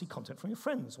why you see content from your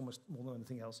friends almost more than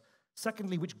anything else.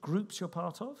 Secondly, which groups you're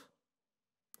part of.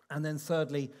 And then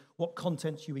thirdly, what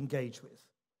content you engage with,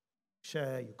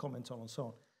 share, you comment on, and so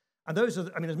on. And those are,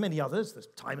 there's many others. There's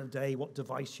time of day, what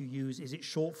device you use. Is it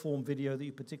short-form video that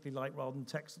you particularly like rather than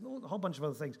text? And a whole bunch of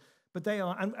other things. But they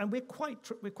are, and we're quite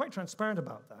transparent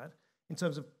about that in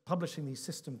terms of publishing these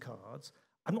system cards.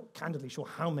 I'm not candidly sure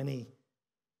how many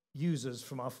users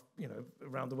from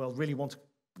around the world really want to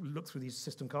look through these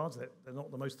system cards. They're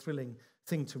not the most thrilling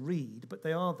thing to read, but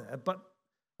they are there. But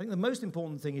I think the most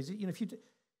important thing is,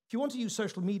 if you want to use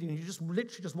social media and you just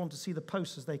literally just want to see the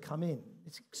posts as they come in,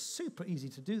 it's super easy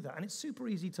to do that, and it's super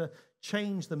easy to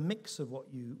change the mix of what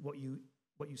you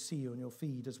what you see on your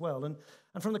feed as well. And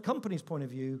from the company's point of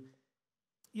view,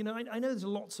 you know, I know there's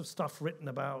lots of stuff written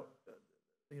about,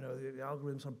 you know, the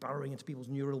algorithms are burrowing into people's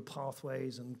neural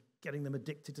pathways and getting them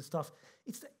addicted to stuff.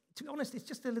 To be honest, it's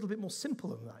just a little bit more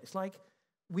simple than that. It's like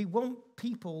we want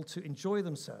people to enjoy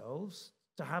themselves,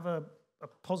 to have a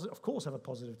positive, of course, have a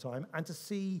positive time, and to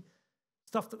see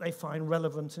stuff that they find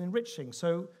relevant and enriching.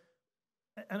 So,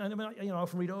 and I mean, you know, I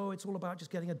often read, oh, it's all about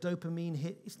just getting a dopamine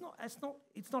hit. It's not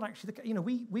actually the case. You know,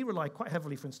 we rely quite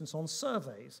heavily, for instance, on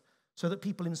surveys, so that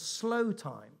people in slow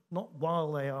time, not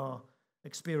while they are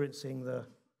experiencing the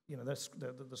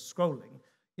scrolling,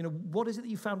 you know, what is it that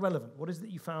you found relevant? What is it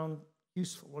that you found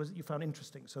useful? What is it you found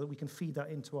interesting? So that we can feed that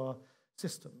into our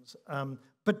systems.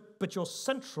 But your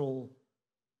central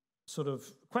sort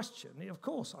of question, of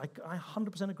course, I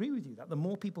 100% agree with you that the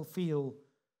more people feel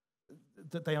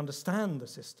that they understand the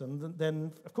system,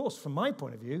 then of course, from my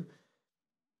point of view,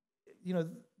 you know,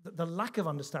 the lack of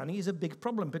understanding is a big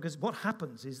problem, because what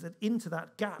happens is that into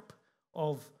that gap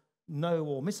of know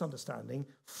or misunderstanding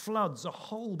floods a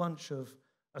whole bunch of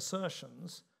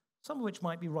assertions, some of which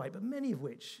might be right, but many of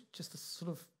which just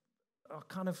sort of are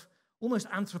kind of almost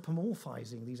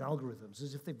anthropomorphizing these algorithms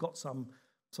as if they've got some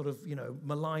sort of, you know,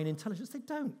 malign intelligence. They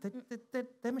don't.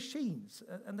 They're machines,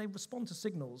 and they respond to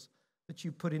signals that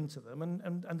you put into them,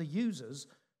 and the users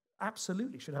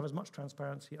absolutely should have as much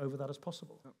transparency over that as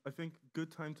possible. I think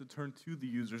good time to turn to the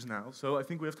users now. So I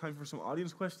think we have time for some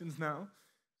audience questions now.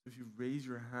 If you raise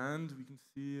your hand, we can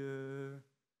see...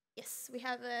 Yes, we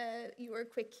have you were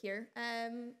quick here.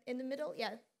 In the middle,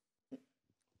 yeah.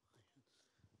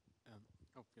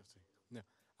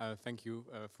 Thank you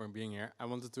for being here. I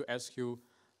wanted to ask you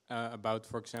about,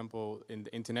 for example, in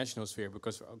the international sphere,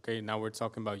 because, okay, now we're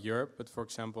talking about Europe, but for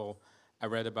example, I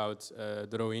read about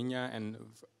the Rohingya and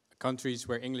countries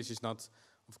where English is not,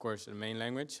 of course, the main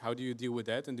language. How do you deal with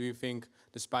that? And do you think,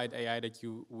 despite AI, that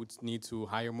you would need to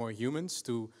hire more humans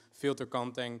to filter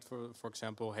content, for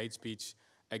example, hate speech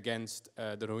against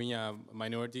the Rohingya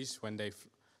minorities when they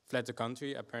fled the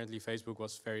country? Apparently, Facebook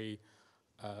was very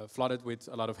flooded with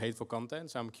a lot of hateful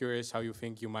content. So I'm curious how you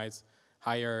think you might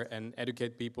hire and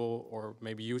educate people, or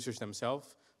maybe users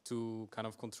themselves, to kind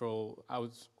of control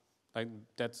out like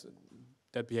that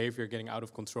behavior getting out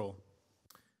of control.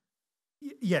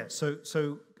 Yeah,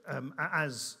 so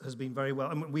as has been very well,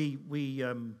 I mean, we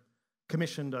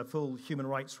commissioned a full human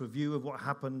rights review of what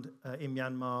happened in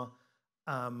Myanmar,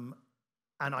 and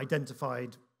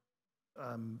identified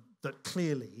that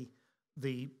clearly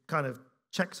the kind of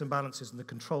checks and balances and the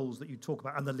controls that you talk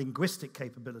about and the linguistic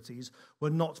capabilities were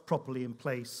not properly in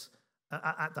place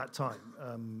at that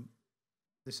time.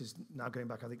 This is now going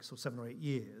back, I think, sort of 7 or 8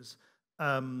 years.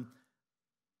 And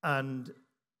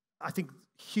I think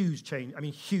huge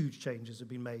changes have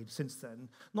been made since then,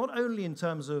 not only in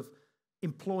terms of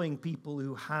employing people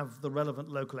who have the relevant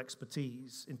local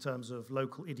expertise in terms of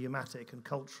local idiomatic and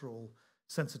cultural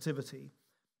sensitivity,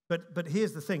 but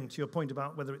here's the thing, to your point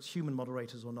about whether it's human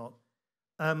moderators or not.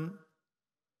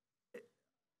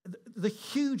 The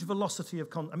huge velocity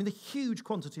of the huge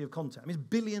quantity of content, I mean,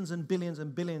 billions and billions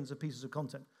and billions of pieces of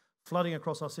content flooding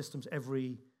across our systems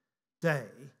every day.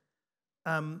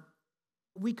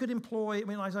 We could employ, I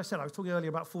mean, as I said, I was talking earlier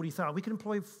about 40,000. We could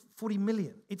employ 40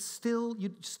 million. You'd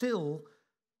still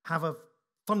have a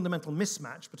fundamental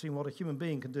mismatch between what a human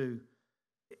being can do,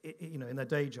 you know, in their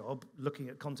day job, looking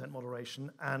at content moderation,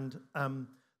 and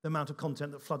the amount of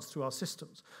content that floods through our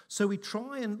systems. So we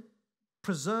try and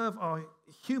preserve our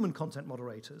human content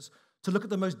moderators to look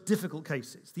at the most difficult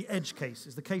cases, the edge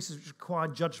cases, the cases which require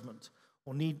judgment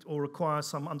or require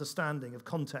some understanding of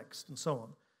context and so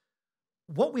on.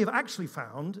 What we have actually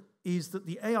found is that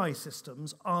the AI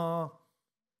systems are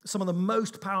some of the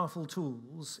most powerful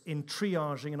tools in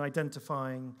triaging and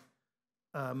identifying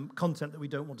content that we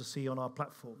don't want to see on our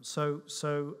platform. So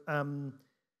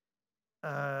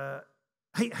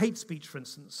hate speech, for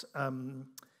instance.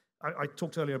 I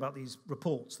talked earlier about these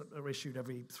reports that are issued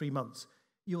every 3 months.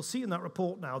 You'll see in that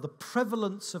report now the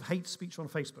prevalence of hate speech on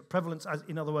Facebook. Prevalence, as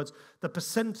in other words, the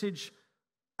percentage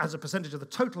as a percentage of the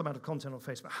total amount of content on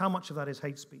Facebook, how much of that is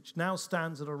hate speech, now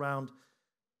stands at around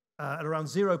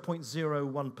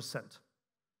 0.01%.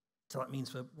 So that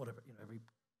means for whatever, you know, every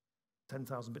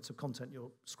 10,000 bits of content you're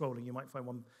scrolling, you might find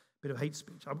one bit of hate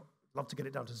speech. I'd love to get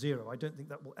it down to 0. I don't think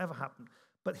that will ever happen.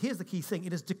 But here's the key thing.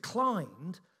 It has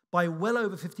declined by well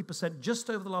over 50%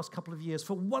 just over the last couple of years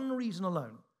for one reason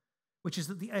alone, which is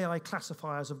that the AI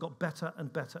classifiers have got better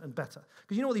and better and better.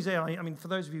 Because you know what these AI, I mean, for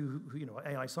those of you who you know, are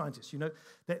AI scientists, you know,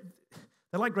 they're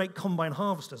like great combine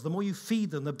harvesters. The more you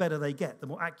feed them, the better they get, the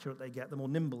more accurate they get, the more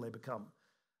nimble they become.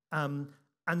 And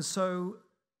so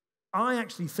I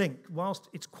actually think, whilst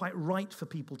it's quite right for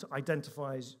people to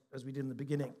identify, as we did in the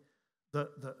beginning,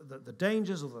 the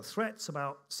dangers or the threats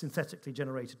about synthetically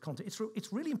generated content,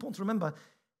 it's really important to remember,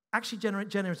 actually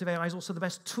generative AI is also the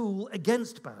best tool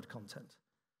against bad content.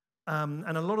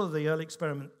 And a lot of the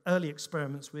early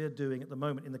experiments we're doing at the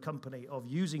moment in the company of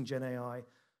using Gen AI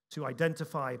to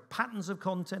identify patterns of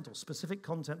content or specific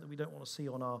content that we don't want to see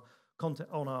on our content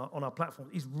on our platform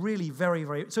is really very,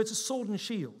 very. So it's a sword and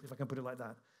shield, if I can put it like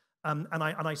that. And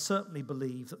I certainly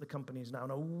believe that the company is now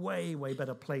in a way, way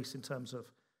better place in terms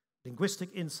of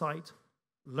linguistic insight,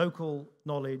 local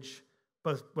knowledge,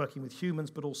 both working with humans,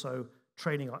 but also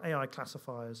training our AI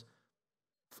classifiers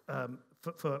for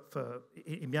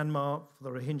in Myanmar, for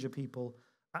the Rohingya people,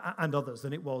 and others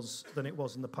than it was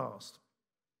in the past.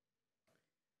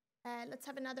 Let's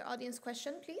have another audience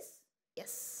question, please.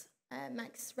 Yes,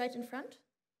 Max, right in front.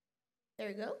 There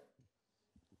you go.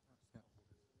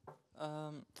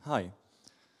 Hi.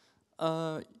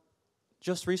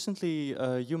 Just recently,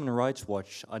 Human Rights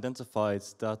Watch identified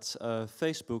that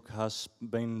Facebook has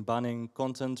been banning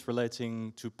content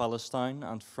relating to Palestine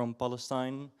and from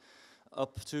Palestine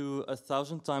up to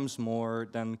 1,000 times more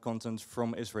than content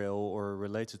from Israel or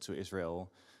related to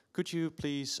Israel. Could you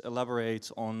please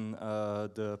elaborate on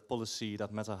the policy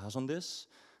that Meta has on this?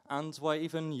 And why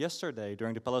even yesterday,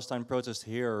 during the Palestine protest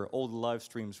here, all the live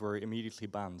streams were immediately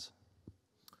banned?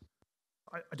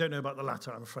 I don't know about the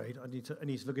latter, I'm afraid. I need to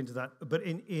look into that. But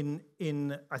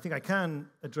I think I can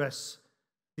address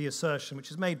the assertion,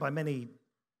 which is made by many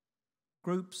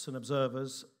groups and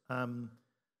observers,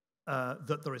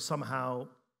 that there is somehow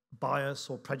bias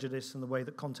or prejudice in the way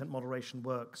that content moderation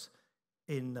works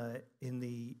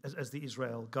as the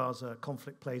Israel-Gaza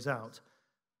conflict plays out.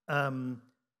 And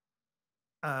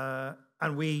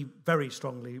we very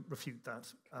strongly refute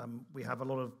that. We have a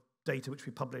lot of data which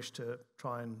we publish to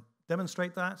try and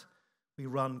demonstrate that. We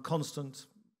run constant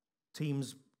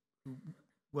teams who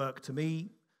work to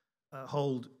me,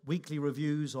 hold weekly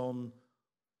reviews on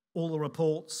all the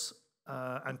reports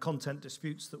and content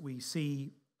disputes that we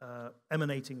see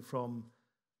emanating from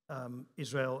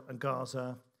Israel and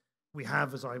Gaza. We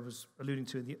have, as I was alluding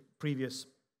to in the previous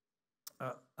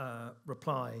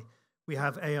reply, we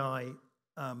have AI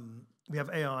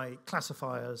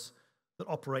classifiers that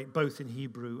operate both in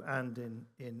Hebrew and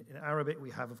in Arabic.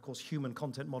 We have, of course, human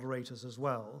content moderators as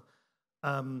well.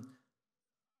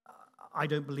 I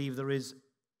don't believe there is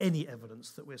any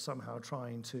evidence that we're somehow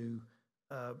trying to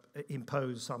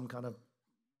impose some kind of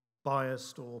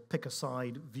biased or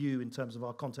pick-a-side view in terms of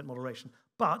our content moderation.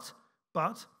 But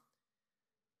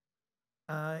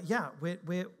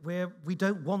we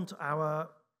don't want our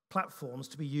platforms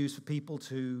to be used for people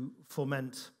to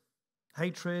foment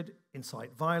hatred,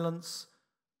 incite violence.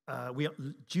 We are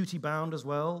duty-bound as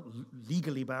well,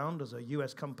 legally bound as a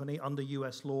US company under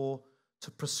US law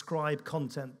to prescribe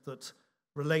content that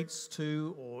relates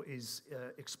to or is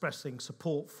expressing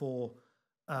support for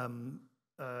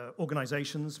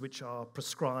organizations which are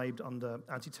prescribed under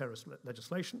anti-terrorist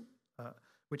legislation,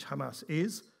 which Hamas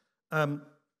is. And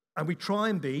we try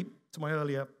and be, to my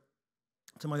earlier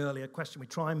question,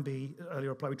 earlier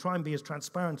reply, we try and be as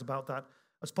transparent about that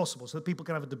as possible so that people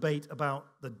can have a debate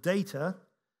about the data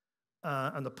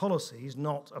and the policies,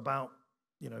 not about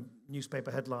newspaper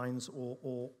headlines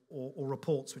or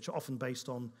reports, which are often based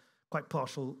on quite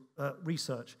partial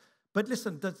research. But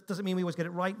listen, does it mean we always get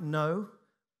it right? No.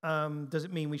 Does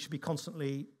it mean we should be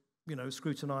constantly,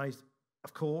 scrutinized?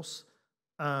 Of course.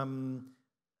 Does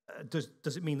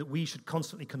it mean that we should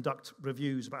constantly conduct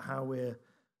reviews about how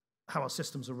our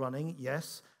systems are running?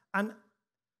 Yes. And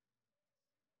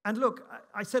look,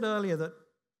 I said earlier that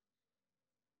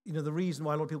the reason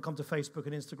why a lot of people come to Facebook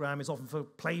and Instagram is often for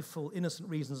playful, innocent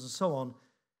reasons and so on.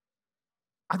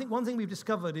 I think one thing we've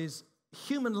discovered is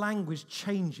human language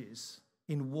changes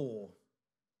in war.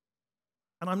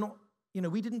 And I'm not,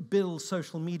 we didn't build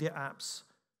social media apps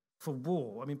for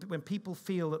war. I mean, when people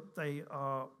feel that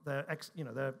their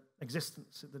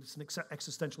existence, that it's an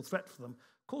existential threat for them,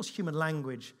 of course, human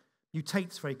language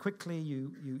mutates very quickly.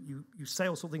 You say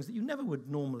all sorts of things that you never would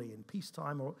normally in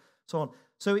peacetime or so on.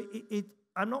 So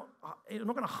I'm not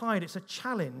going to hide. It's a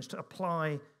challenge to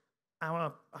apply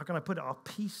our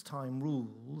peacetime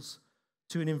rules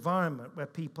to an environment where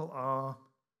people are,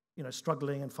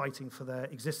 struggling and fighting for their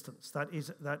existence.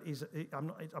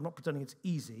 I'm not pretending it's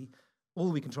easy.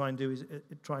 All we can try and do is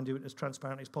try and do it as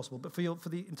transparently as possible. But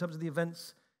in terms of the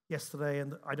events yesterday,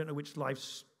 and I don't know which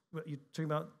lives, are you talking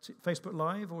about Facebook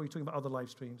Live or are you talking about other live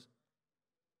streams?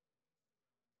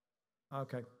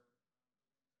 Okay.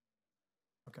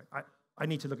 I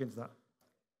need to look into that.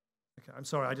 Okay, I'm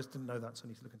sorry, I just didn't know that, so I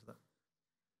need to look into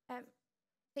that.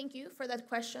 Thank you for that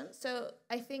question. So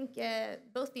I think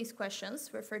both these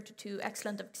questions refer to two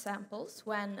excellent examples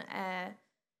when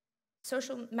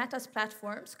social Meta's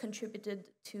platforms contributed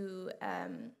to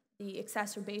the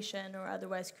exacerbation or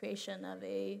otherwise creation of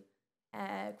a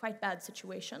quite bad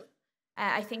situation.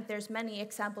 I think there's many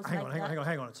examples hang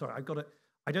on. Sorry, I've got it.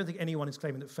 I don't think anyone is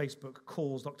claiming that Facebook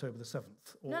caused October the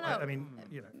 7th. Or, no. I mean,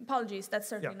 Apologies, that's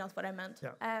certainly not what I meant.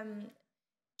 Yeah.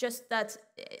 Just that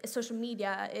social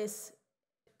media is,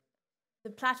 the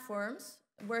platforms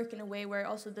work in a way where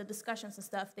also the discussions and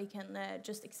stuff, they can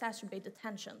just exacerbate the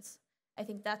tensions. I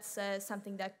think that's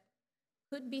something that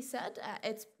could be said.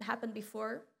 It's happened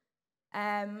before.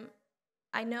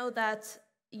 I know that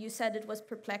you said it was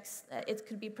it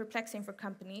could be perplexing for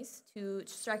companies to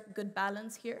strike a good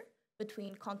balance here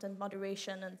between content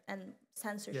moderation and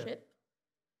censorship.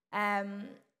 Yeah.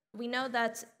 We know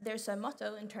that there's a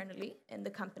motto internally in the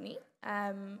company,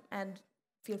 and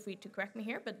feel free to correct me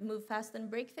here, but move fast and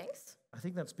break things. I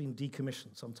think that's been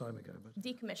decommissioned some time ago. But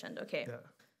decommissioned, okay. Yeah.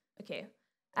 Okay.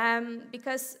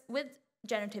 Because with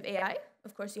generative AI,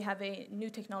 of course, you have a new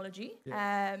technology.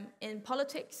 Yeah. In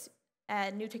politics,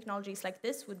 new technologies like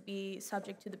this would be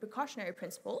subject to the precautionary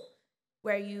principle,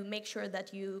 where you make sure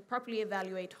that you properly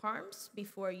evaluate harms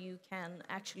before you can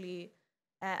actually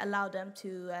allow them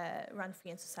to run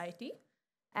free in society.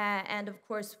 And of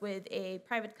course, with a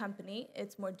private company,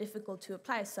 it's more difficult to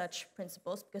apply such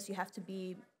principles because you have to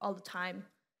be all the time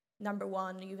number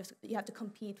one. You have to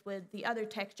compete with the other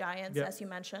tech giants, as you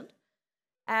mentioned.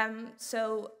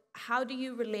 So how do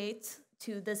you relate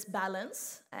to this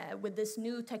balance with this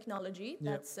new technology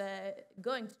that's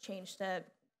going to change the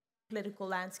political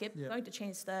landscape, going to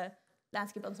change the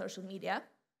landscape on social media,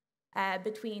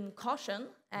 between caution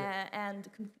and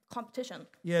competition?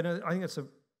 Yeah, no, I think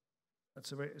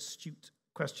that's a very astute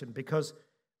question, because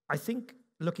I think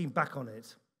looking back on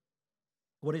it,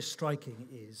 what is striking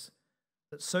is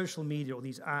that social media, or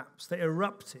these apps, they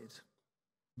erupted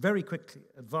very quickly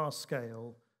at vast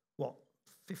scale,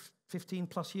 15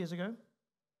 plus years ago?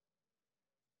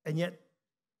 And yet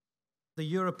the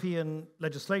European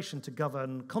legislation to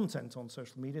govern content on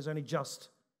social media has only just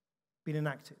been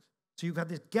enacted. So you've had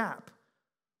this gap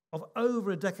of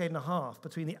over a decade and a half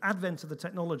between the advent of the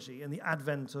technology and the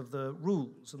advent of the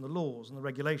rules and the laws and the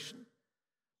regulation.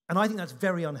 And I think that's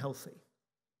very unhealthy.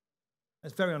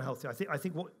 It's very unhealthy. I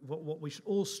think what we should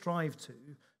all strive to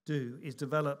do is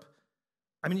develop.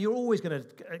 I mean, you're always going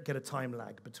to get a time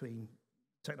lag between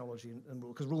technology and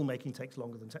rule, because rulemaking takes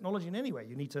longer than technology in any way.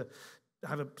 You need to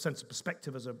have a sense of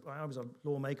perspective. I was a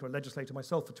lawmaker, a legislator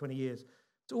myself for 20 years.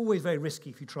 It's always very risky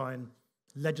if you try and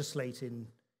legislate in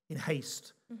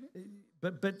haste.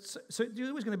 Mm-hmm. So there's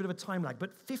always going to be a bit of a time lag.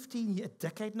 But a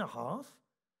decade and a half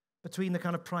between the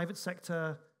kind of private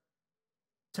sector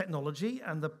technology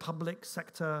and the public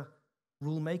sector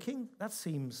rulemaking, that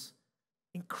seems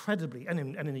incredibly. And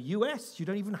in the US, you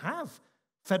don't even have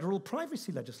federal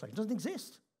privacy legislation. It doesn't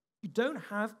exist. You don't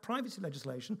have privacy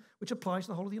legislation which applies to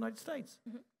the whole of the United States.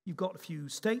 Mm-hmm. You've got a few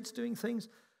states doing things.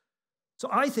 So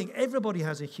I think everybody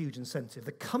has a huge incentive.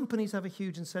 The companies have a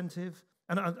huge incentive.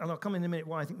 And I'll come in a minute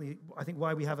why I think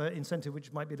why we have an incentive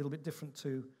which might be a little bit different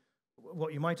to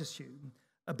what you might assume.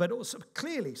 But also,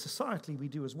 clearly, societally, we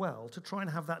do as well, to try and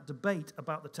have that debate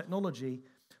about the technology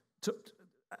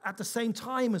at the same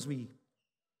time as we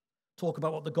talk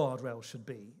about what the guardrails should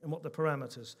be and what the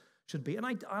parameters should be. And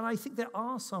I think there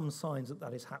are some signs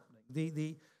that is happening.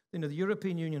 The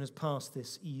European Union has passed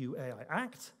this EU AI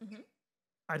Act. Mm-hmm.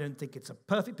 I don't think it's a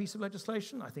perfect piece of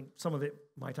legislation. I think some of it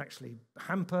might actually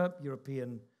hamper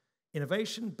European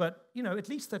innovation. But, at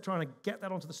least they're trying to get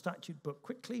that onto the statute book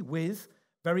quickly with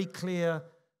very clear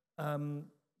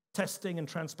testing and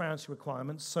transparency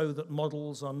requirements so that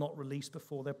models are not released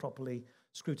before they're properly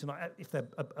scrutinized, if they're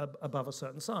above a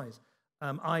certain size.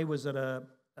 I was at a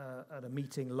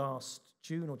meeting last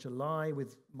June or July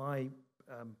with my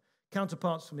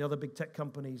counterparts from the other big tech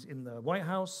companies in the White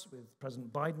House, with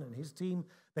President Biden and his team.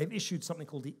 They've issued something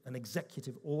called an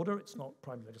executive order. It's not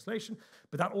private legislation,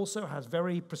 but that also has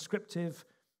very prescriptive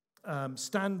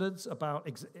standards about,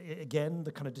 again,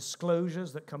 the kind of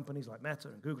disclosures that companies like Meta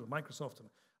and Google and Microsoft and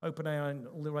OpenAI and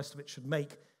all the rest of it should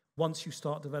make once you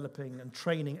start developing and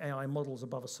training AI models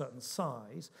above a certain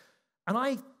size. And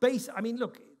I'm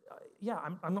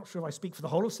not sure if I speak for the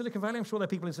whole of Silicon Valley. I'm sure there are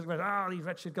people in Silicon Valley, these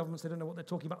wretched governments, they don't know what they're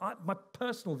talking about. My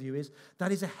personal view is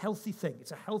that is a healthy thing.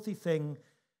 It's a healthy thing,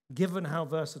 given how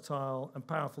versatile and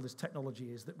powerful this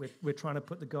technology is, that we're trying to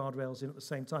put the guardrails in at the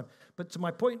same time. But to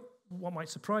my point, what might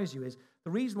surprise you is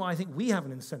the reason why I think we have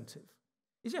an incentive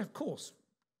is, of course,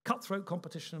 cutthroat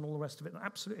competition and all the rest of it, and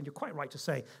absolutely, and you're quite right to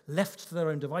say, left to their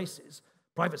own devices,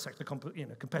 private sector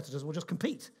competitors will just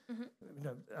compete.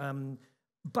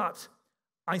 But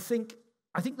I think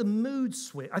the mood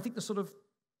swing, I think the sort of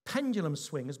pendulum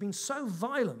swing has been so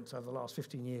violent over the last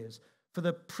 15 years for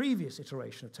the previous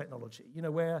iteration of technology,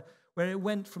 where it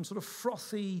went from sort of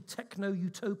frothy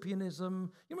techno-utopianism.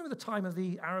 You remember the time of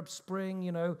the Arab Spring,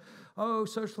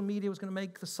 social media was going to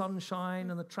make the sun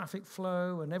shine and the traffic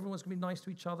flow, and everyone's going to be nice to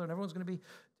each other, and everyone's going to be,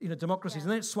 democracies. Yeah.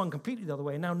 And then it swung completely the other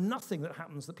way. And now nothing that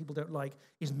happens that people don't like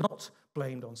is not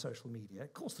blamed on social media.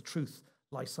 Of course, the truth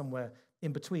lies somewhere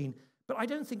in between. But I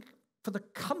don't think, for the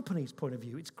company's point of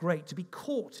view, it's great to be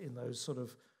caught in those sort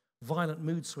of violent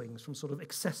mood swings from sort of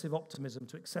excessive optimism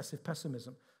to excessive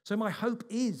pessimism. So my hope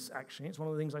is, actually, it's one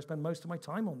of the things I spend most of my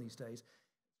time on these days.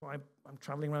 I'm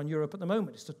traveling around Europe at the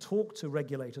moment, is to talk to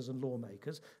regulators and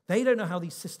lawmakers. They don't know how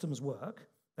these systems work.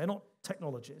 They're not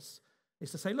technologists.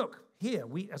 It's to say, look, here,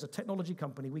 we as a technology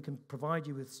company, we can provide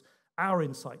you with our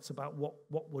insights about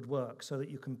what would work so that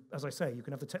you can, as I say, you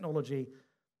can have the technology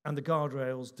and the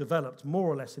guardrails developed more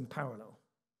or less in parallel.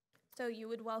 So you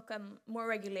would welcome more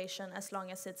regulation as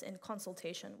long as it's in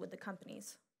consultation with the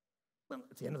companies? Well,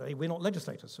 at the end of the day, we're not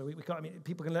legislators, so we can't, I mean,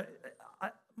 people can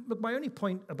look, my only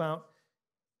point about,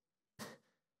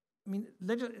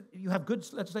 you have good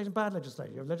legislation, bad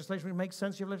legislation. You have legislation that makes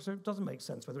sense, you have legislation that doesn't make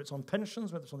sense, whether it's on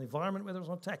pensions, whether it's on the environment, whether it's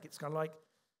on tech. It's kind of like,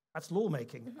 that's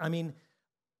lawmaking. Mm-hmm.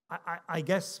 I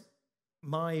guess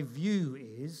my view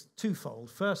is twofold.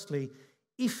 Firstly,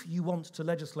 if you want to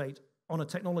legislate on a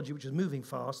technology which is moving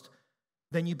fast,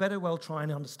 then you better well try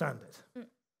and understand it.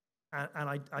 Mm.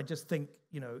 And I just think,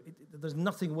 there's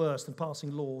nothing worse than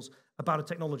passing laws about a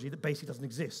technology that basically doesn't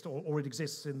exist, or it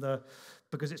exists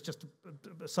because it's just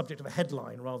a subject of a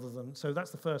headline rather than, so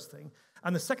that's the first thing.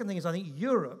 And the second thing is, I think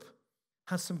Europe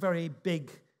has some very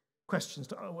big questions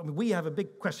we have a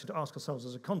big question to ask ourselves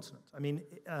as a continent.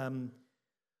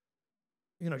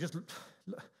 Just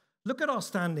look at our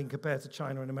standing compared to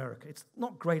China and America. It's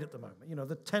not great at the moment.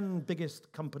 The 10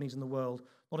 biggest companies in the world,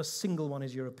 not a single one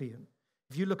is European.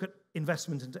 If you look at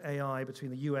investment into AI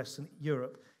between the US and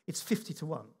Europe, it's 50 to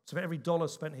 1. So for every dollar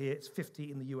spent here, it's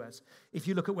 50 in the US. If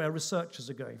you look at where researchers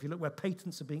are going, if you look where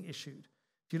patents are being issued,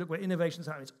 if you look where innovations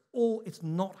are happening, it's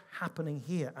not happening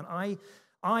here. And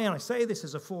I say this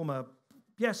as a former,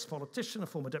 politician, a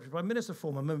former deputy prime minister,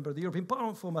 former member of the European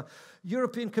Parliament, former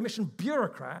European Commission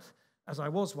bureaucrat, as I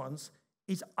was once,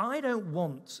 is I don't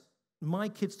want my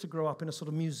kids to grow up in a sort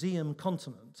of museum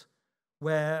continent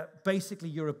where basically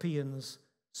Europeans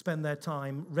spend their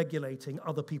time regulating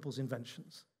other people's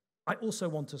inventions. I also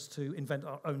want us to invent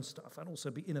our own stuff and also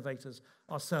be innovators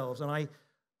ourselves. And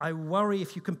I worry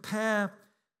if you compare,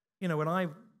 when I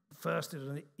first did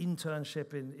an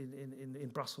internship in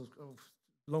Brussels,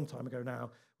 a long time ago now,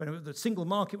 when the single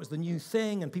market was the new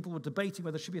thing and people were debating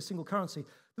whether there should be a single currency,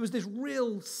 there was this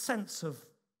real sense of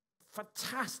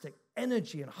fantastic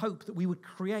energy and hope that we would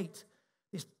create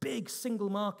this big single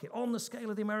market on the scale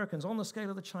of the Americans, on the scale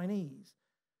of the Chinese.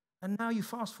 And now you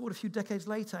fast forward a few decades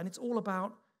later, and it's all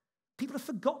about, people have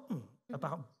forgotten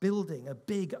about building a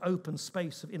big open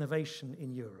space of innovation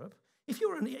in Europe. If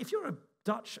you're a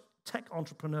Dutch tech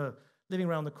entrepreneur living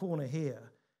around the corner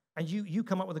here, and you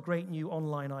come up with a great new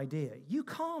online idea, you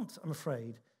can't, I'm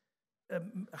afraid,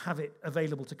 have it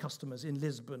available to customers in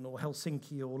Lisbon or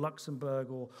Helsinki or Luxembourg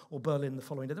or Berlin the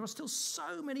following day. There are still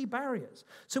so many barriers.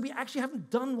 So we actually haven't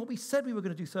done what we said we were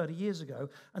going to do 30 years ago,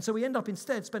 and so we end up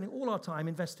instead spending all our time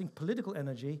investing political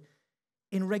energy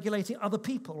in regulating other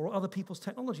people or other people's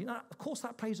technology. Now, of course,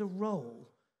 that plays a role.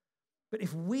 But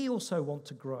if we also want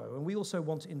to grow and we also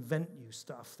want to invent new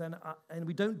stuff, then and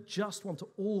we don't just want to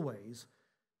always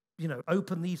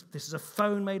open these. This is a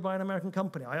phone made by an American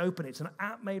company. I open it. It's an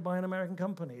app made by an American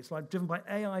company. It's like driven by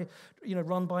AI,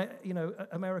 run by,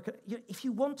 America. If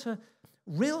you want to,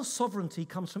 real sovereignty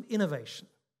comes from innovation,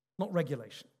 not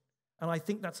regulation. And I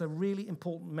think that's a really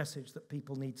important message that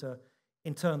people need to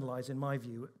internalize, in my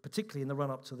view, particularly in the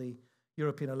run-up to the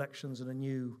European elections and a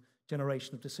new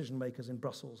generation of decision makers in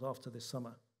Brussels after this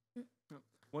summer.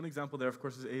 One example there, of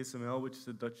course, is ASML, which is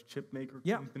a Dutch chip maker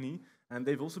company. And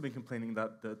they've also been complaining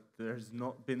that there's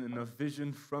not been enough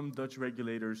vision from Dutch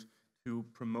regulators to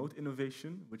promote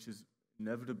innovation, which is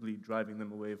inevitably driving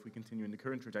them away if we continue in the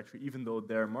current trajectory, even though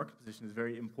their market position is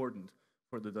very important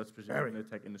for the Dutch position in the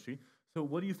tech industry. So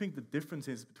what do you think the difference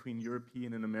is between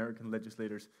European and American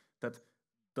legislators that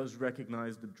does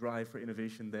recognize the drive for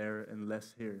innovation there and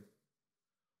less here?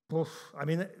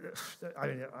 I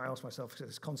ask myself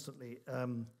this constantly.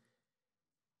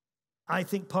 I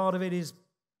think part of it is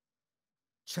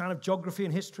kind of geography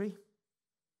and history.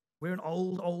 We're an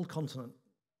old continent.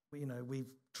 We've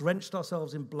drenched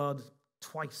ourselves in blood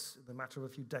twice in the matter of a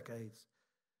few decades.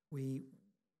 We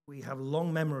have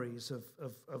long memories of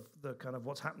the kind of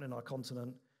what's happened in our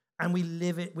continent, and we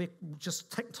live it. We're just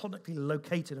tectonically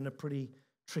located in a pretty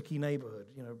tricky neighborhood.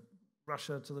 You know,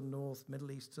 Russia to the north,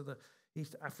 Middle East to the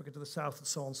east, Africa to the south, and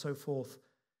so on and so forth.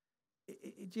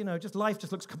 You know, just life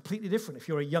just looks completely different if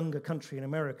you're a younger country in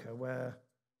America, where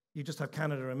you just have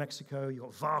Canada and Mexico. You've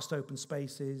got vast open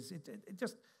spaces.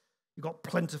 You've got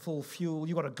plentiful fuel.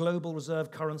 You've got a global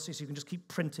reserve currency, so you can just keep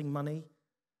printing money.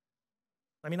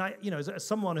 I mean, as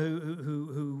someone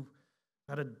who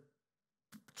had a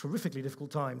terrifically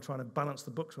difficult time trying to balance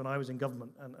the books when I was in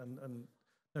government, and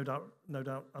no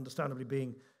doubt, understandably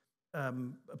being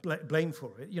blamed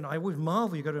for it. You know, I would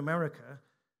marvel. You go to America.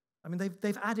 I mean,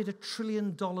 they've added $1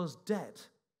 trillion debt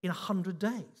in 100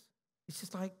 days. It's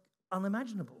just like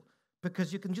unimaginable,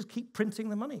 because you can just keep printing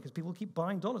the money because people keep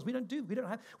buying dollars. We don't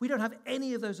have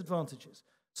any of those advantages.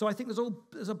 So I think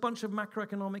there's a bunch of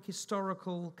macroeconomic,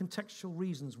 historical, contextual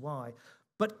reasons why.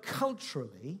 But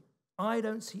culturally, I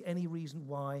don't see any reason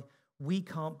why we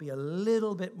can't be a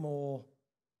little bit more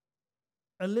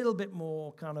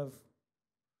kind of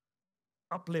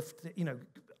uplift, you know,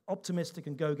 optimistic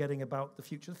and go-getting about the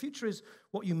future. The future is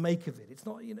what you make of it. It's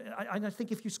not, you know, I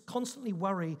think if you constantly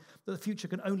worry that the future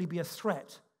can only be a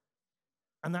threat,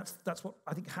 and that's what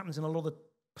I think happens in a lot of the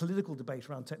political debate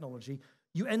around technology,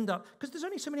 you end up, because there's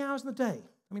only so many hours in the day.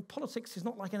 I mean, politics is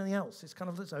not like anything else. It's kind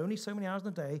of, there's only so many hours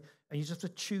in the day, and you just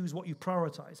have to choose what you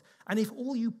prioritize. And if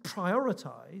all you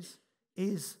prioritize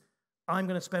is, I'm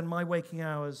going to spend my waking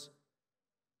hours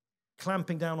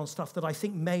clamping down on stuff that I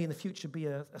think may in the future be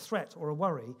a threat or a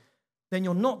worry, then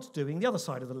you're not doing the other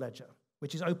side of the ledger,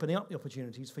 which is opening up the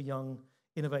opportunities for young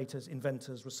innovators,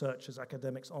 inventors, researchers,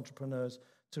 academics, entrepreneurs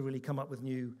to really come up with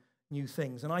new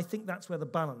things. And I think that's where the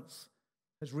balance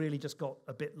has really just got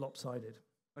a bit lopsided.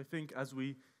 I think as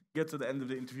we get to the end of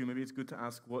the interview, maybe it's good to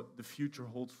ask what the future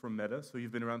holds for Meta. So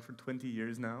you've been around for 20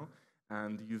 years now,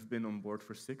 and you've been on board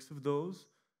for 6 of those.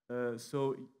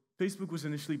 So Facebook was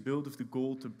initially built with the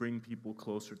goal to bring people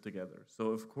closer together.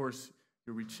 So of course,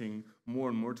 you're reaching more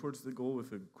and more towards the goal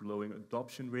with a growing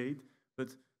adoption rate. But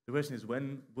the question is,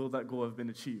 when will that goal have been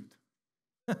achieved?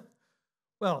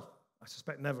 Well, I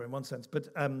suspect never in one sense. But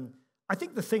I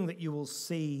think the thing that you will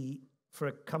see for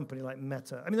a company like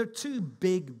Meta, I mean, there are 2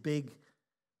 big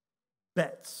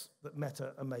bets that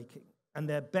Meta are making. And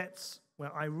they're bets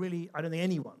where I don't think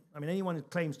anyone who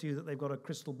claims to you that they've got a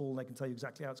crystal ball and they can tell you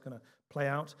exactly how it's going to play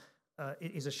out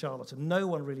is a charlatan. No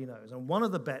one really knows. And one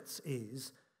of the bets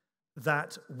is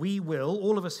that we will,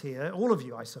 all of us here, all of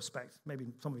you, I suspect,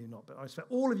 maybe some of you not, but I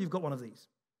suspect all of you have got one of these,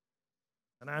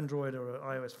 an Android or an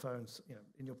iOS phone, you know,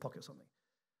 in your pocket or something.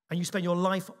 And you spend your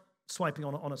life swiping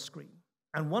on a screen.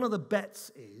 And one of the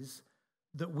bets is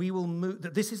that we will move,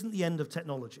 that this isn't the end of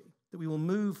technology, that we will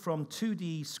move from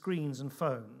 2D screens and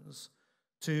phones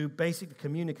to basically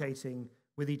communicating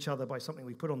with each other by something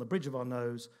we put on the bridge of our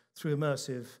nose through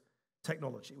immersive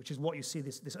technology, which is what you see,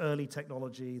 this early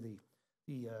technology,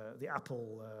 the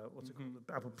Apple, what's it called,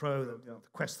 the Apple Pro, the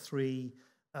Quest 3.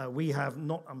 We have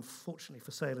not, unfortunately,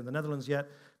 for sale in the Netherlands yet,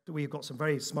 but we've got some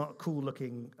very smart,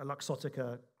 cool-looking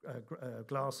Luxottica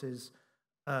glasses,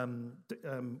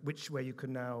 where you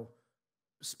can now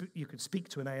you can speak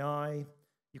to an AI,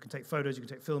 you can take photos, you can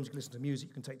take films, you can listen to music,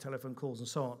 you can take telephone calls, and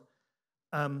so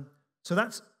on. So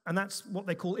that's what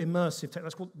they call immersive tech.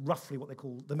 That's roughly what they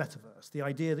call the metaverse. The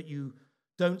idea that you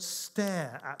don't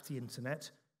stare at the internet,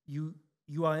 you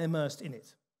are immersed in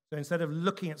it. So instead of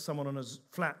looking at someone on a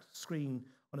flat screen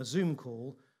on a Zoom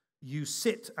call, you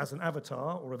sit as an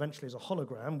avatar, or eventually as a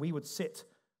hologram. We would sit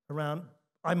around.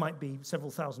 I might be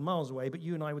several thousand miles away, but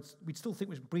you and I we'd still think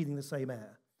we're breathing the same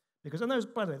air. Because, and those,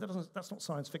 by the way, that's not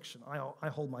science fiction. I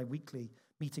hold my weekly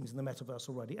meetings in the metaverse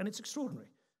already, and it's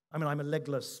extraordinary. I mean, I'm a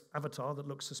legless avatar that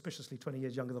looks suspiciously 20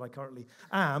 years younger than I currently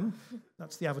am.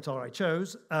 That's the avatar I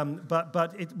chose. But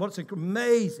what's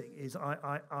amazing is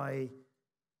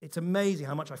it's amazing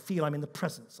how much I feel I'm in the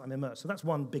presence. I'm immersed. So that's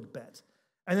one big bet.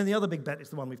 And then the other big bet is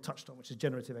the one we've touched on, which is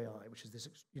generative AI, which is this,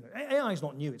 you know, AI is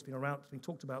not new. It's been around, it's been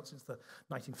talked about since the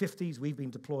 1950s. We've been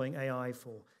deploying AI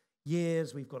for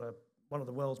years. We've got one of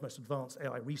the world's most advanced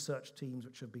AI research teams,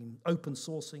 which have been open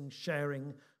sourcing,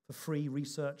 sharing for free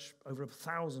research, over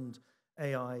 1,000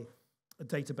 AI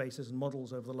databases and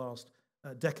models over the last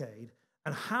decade.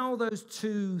 And how those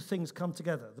 2 things come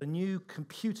together, the new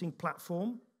computing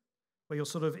platform, where you're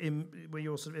sort of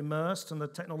immersed and the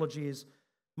technology is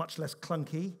much less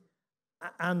clunky,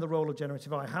 and the role of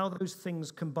generative AI, how those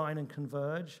things combine and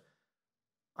converge,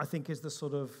 I think is the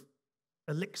sort of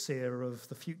elixir of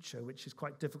the future, which is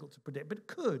quite difficult to predict, but it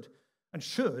could and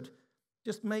should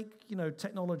just make, you know,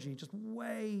 technology just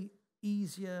way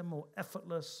easier, more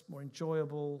effortless, more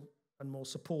enjoyable, and more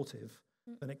supportive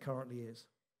than it currently is.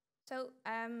 So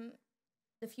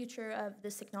the future of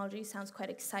this technology sounds quite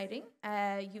exciting.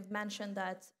 You've mentioned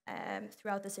that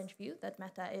throughout this interview that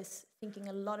Meta is thinking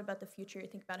a lot about the future. You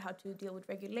think about how to deal with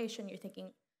regulation. You're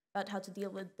thinking about how to deal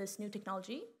with this new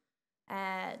technology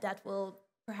that will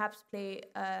perhaps play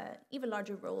an even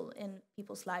larger role in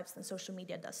people's lives than social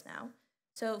media does now.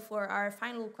 So for our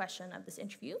final question of this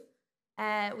interview,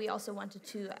 we also wanted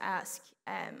to ask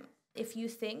if you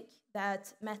think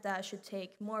that Meta should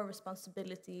take more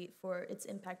responsibility for its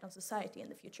impact on society in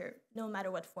the future, no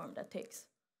matter what form that takes.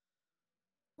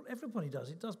 Well, everybody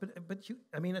does. It does, but you,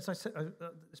 I mean, as I said,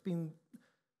 it's been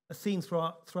a theme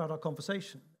throughout our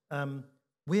conversation.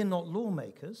 We're not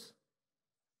lawmakers,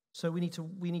 so we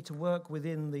need to work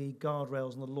within the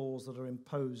guardrails and the laws that are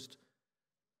imposed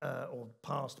or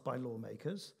passed by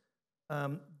lawmakers.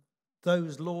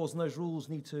 Those laws and those rules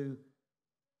need to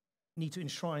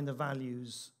enshrine the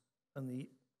values and the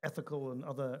ethical and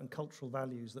other and cultural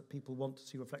values that people want to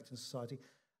see reflected in society.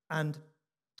 And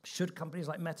should companies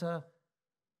like Meta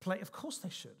play? Of course they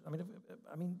should. I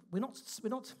mean, we're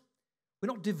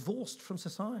not divorced from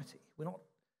society. We're not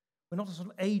a sort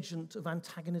of agent of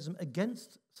antagonism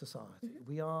against society. Mm-hmm.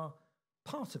 We are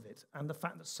part of it. And the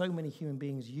fact that so many human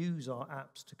beings use our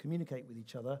apps to communicate with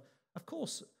each other, of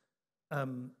course,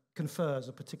 confers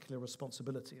a particular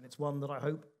responsibility. And it's one that I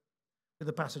hope, with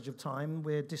the passage of time,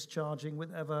 we're discharging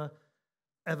with ever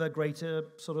greater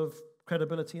sort of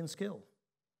credibility and skill.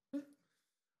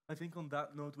 I think on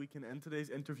that note, we can end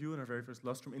today's interview and our very first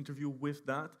Lustrum interview with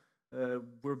that.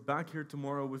 We're back here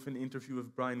tomorrow with an interview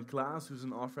with Brian Klaas, who's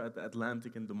an author at the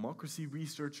Atlantic and democracy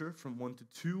researcher from 1 to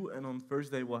 2. And on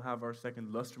Thursday, we'll have our second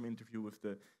Lustrum interview with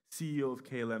the CEO of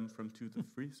KLM from 2 to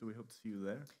 3. So we hope to see you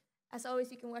there. As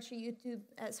always, you can watch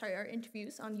our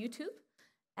interviews on YouTube.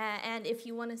 And if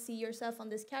you want to see yourself on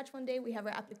this catch one day, we have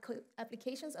our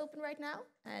applications open right now.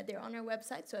 They're on our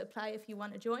website, so apply if you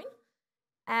want to join.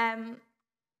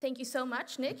 Thank you so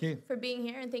much, Nick, for being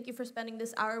here, and thank you for spending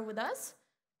this hour with us.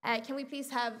 Can we please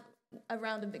have a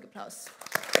round of big applause?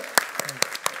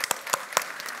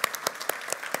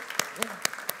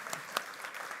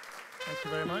 Thank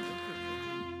you very much.